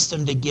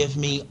system to give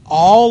me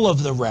all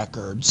of the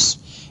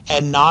records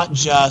and not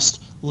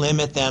just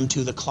limit them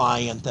to the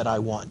client that I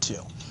want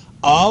to.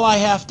 All I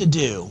have to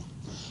do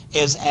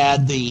is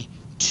add the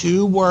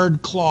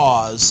two-word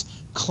clause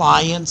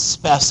client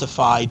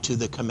specified to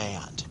the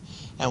command.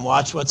 And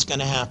watch what's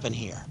going to happen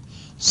here.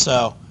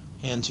 So,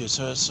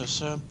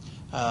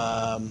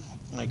 I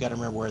got to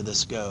remember where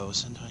this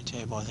goes. Into my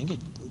table, I think it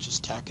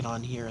just tack it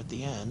on here at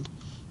the end.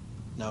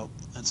 Nope,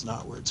 that's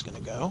not where it's going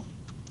to go.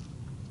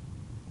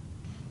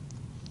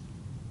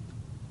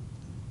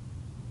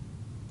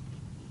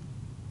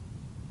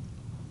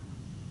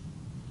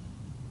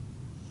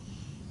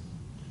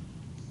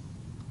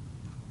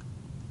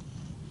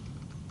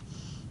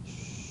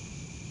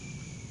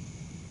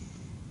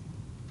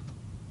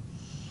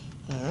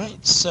 All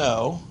right,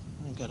 so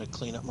I've got to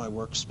clean up my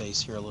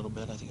workspace here a little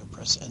bit. I think I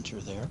press enter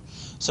there.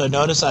 So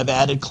notice I've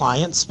added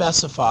client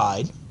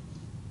specified.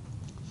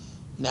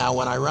 Now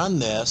when I run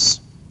this,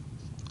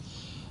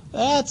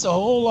 that's a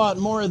whole lot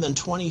more than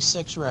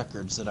 26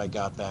 records that I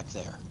got back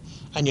there.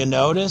 And you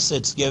notice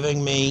it's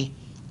giving me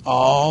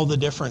all the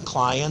different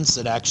clients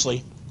that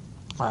actually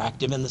are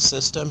active in the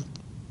system.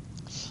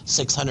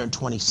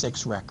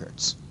 626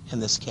 records in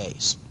this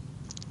case.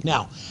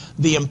 Now,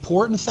 the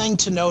important thing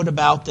to note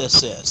about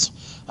this is,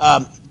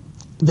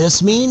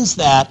 this means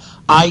that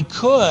I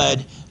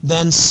could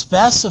then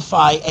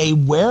specify a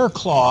where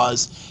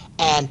clause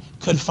and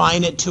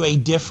confine it to a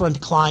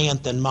different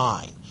client than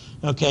mine.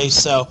 Okay,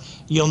 so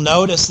you'll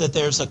notice that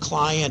there's a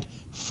client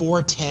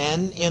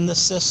 410 in the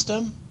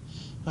system.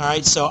 All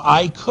right, so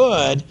I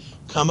could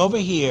come over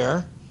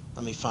here,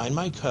 let me find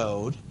my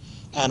code,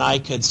 and I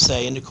could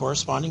say in the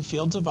corresponding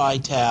field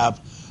divide tab,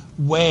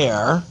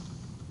 where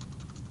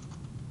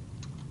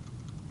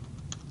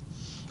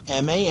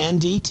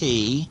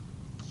MANDT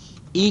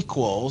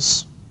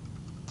equals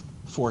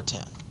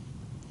 410.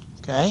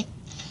 Okay,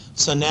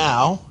 so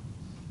now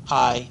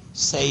I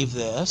save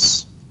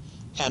this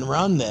and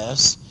run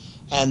this,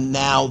 and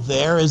now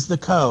there is the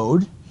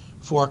code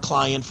for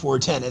client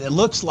 410. And it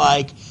looks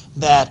like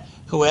that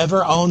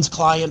whoever owns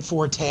client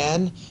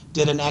 410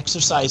 did an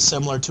exercise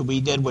similar to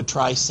we did with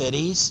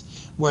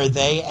Tri-Cities, where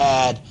they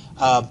add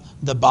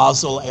the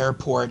Basel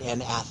Airport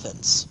and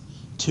Athens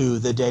to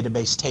the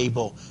database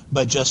table,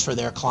 but just for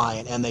their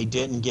client, and they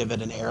didn't give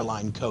it an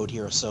airline code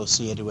here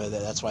associated with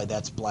it. That's why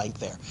that's blank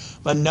there.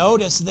 But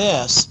notice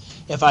this,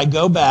 if I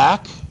go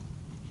back,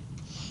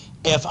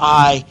 if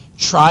I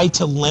try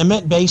to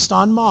limit based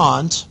on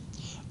Mont,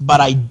 but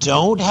I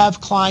don't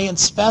have client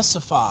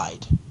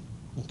specified,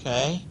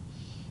 okay,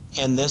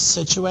 in this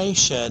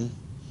situation,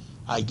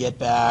 I get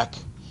back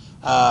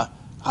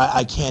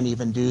I can't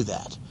even do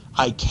that.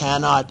 I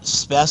cannot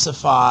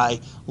specify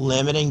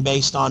limiting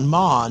based on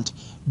Mont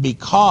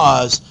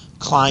because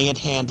client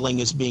handling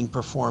is being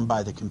performed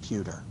by the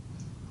computer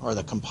or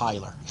the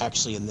compiler,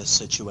 actually, in this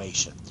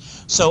situation.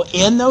 So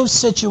in those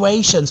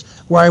situations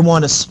where I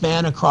want to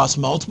span across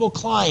multiple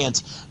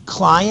clients,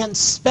 client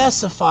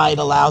specified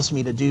allows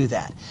me to do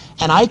that.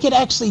 And I could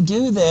actually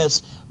do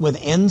this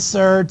with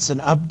inserts and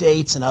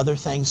updates and other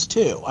things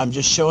too. I'm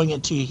just showing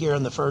it to you here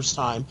in the first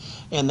time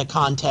in the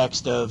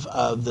context of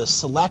the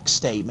select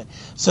statement.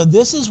 So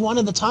this is one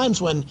of the times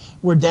when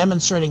we're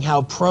demonstrating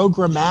how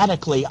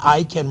programmatically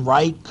I can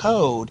write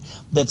code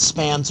that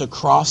spans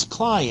across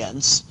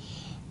clients.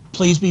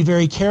 Please be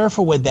very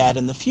careful with that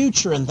in the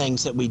future and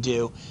things that we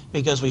do,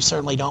 because we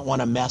certainly don't want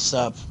to mess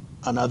up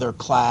another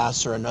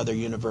class or another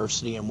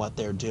university and what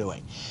they're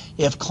doing.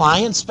 If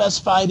client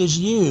specified is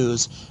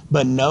used,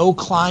 but no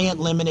client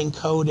limiting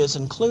code is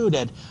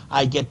included,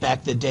 I get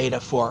back the data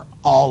for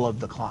all of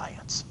the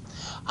clients.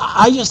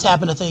 I just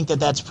happen to think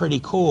that that's pretty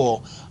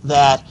cool,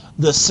 that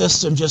the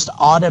system just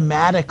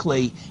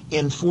automatically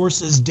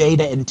enforces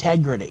data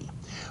integrity.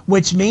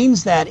 Which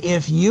means that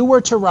if you were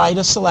to write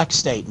a select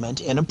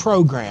statement in a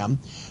program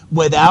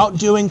without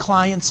doing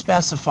client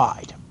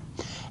specified,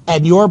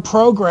 and your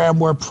program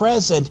were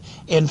present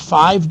in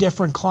 5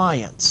 different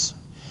clients,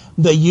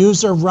 the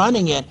user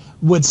running it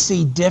would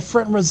see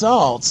different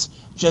results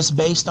just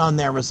based on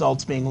their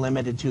results being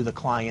limited to the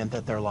client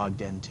that they're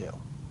logged into.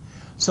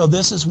 So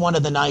this is one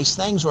of the nice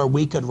things where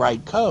we could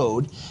write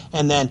code,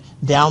 and then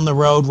down the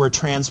road we're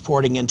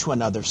transporting into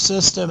another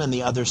system, and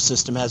the other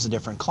system has a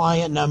different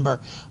client number,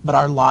 but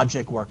our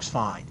logic works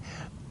fine.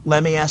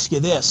 Let me ask you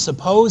this.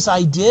 Suppose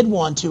I did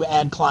want to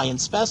add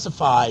client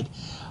specified,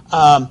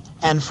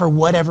 and for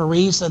whatever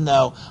reason,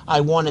 though,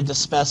 I wanted to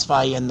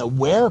specify in the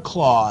where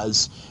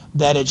clause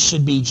that it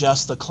should be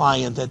just the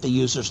client that the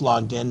user's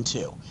logged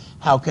into.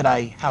 How could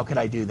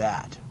I do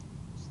that?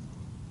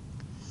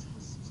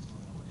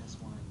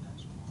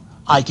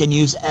 I can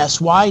use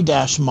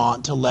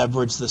sy-mont to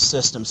leverage the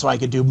system. So I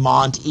could do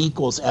mont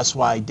equals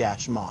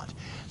sy-mont.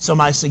 So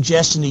my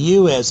suggestion to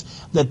you is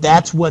that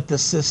that's what the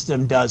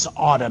system does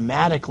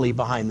automatically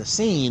behind the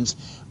scenes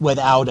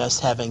without us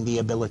having the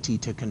ability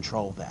to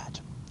control that.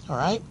 All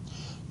right?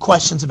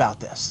 Questions about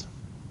this?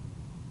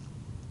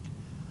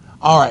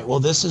 All right, well,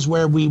 this is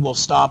where we will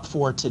stop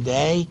for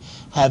today.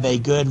 Have a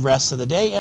good rest of the day.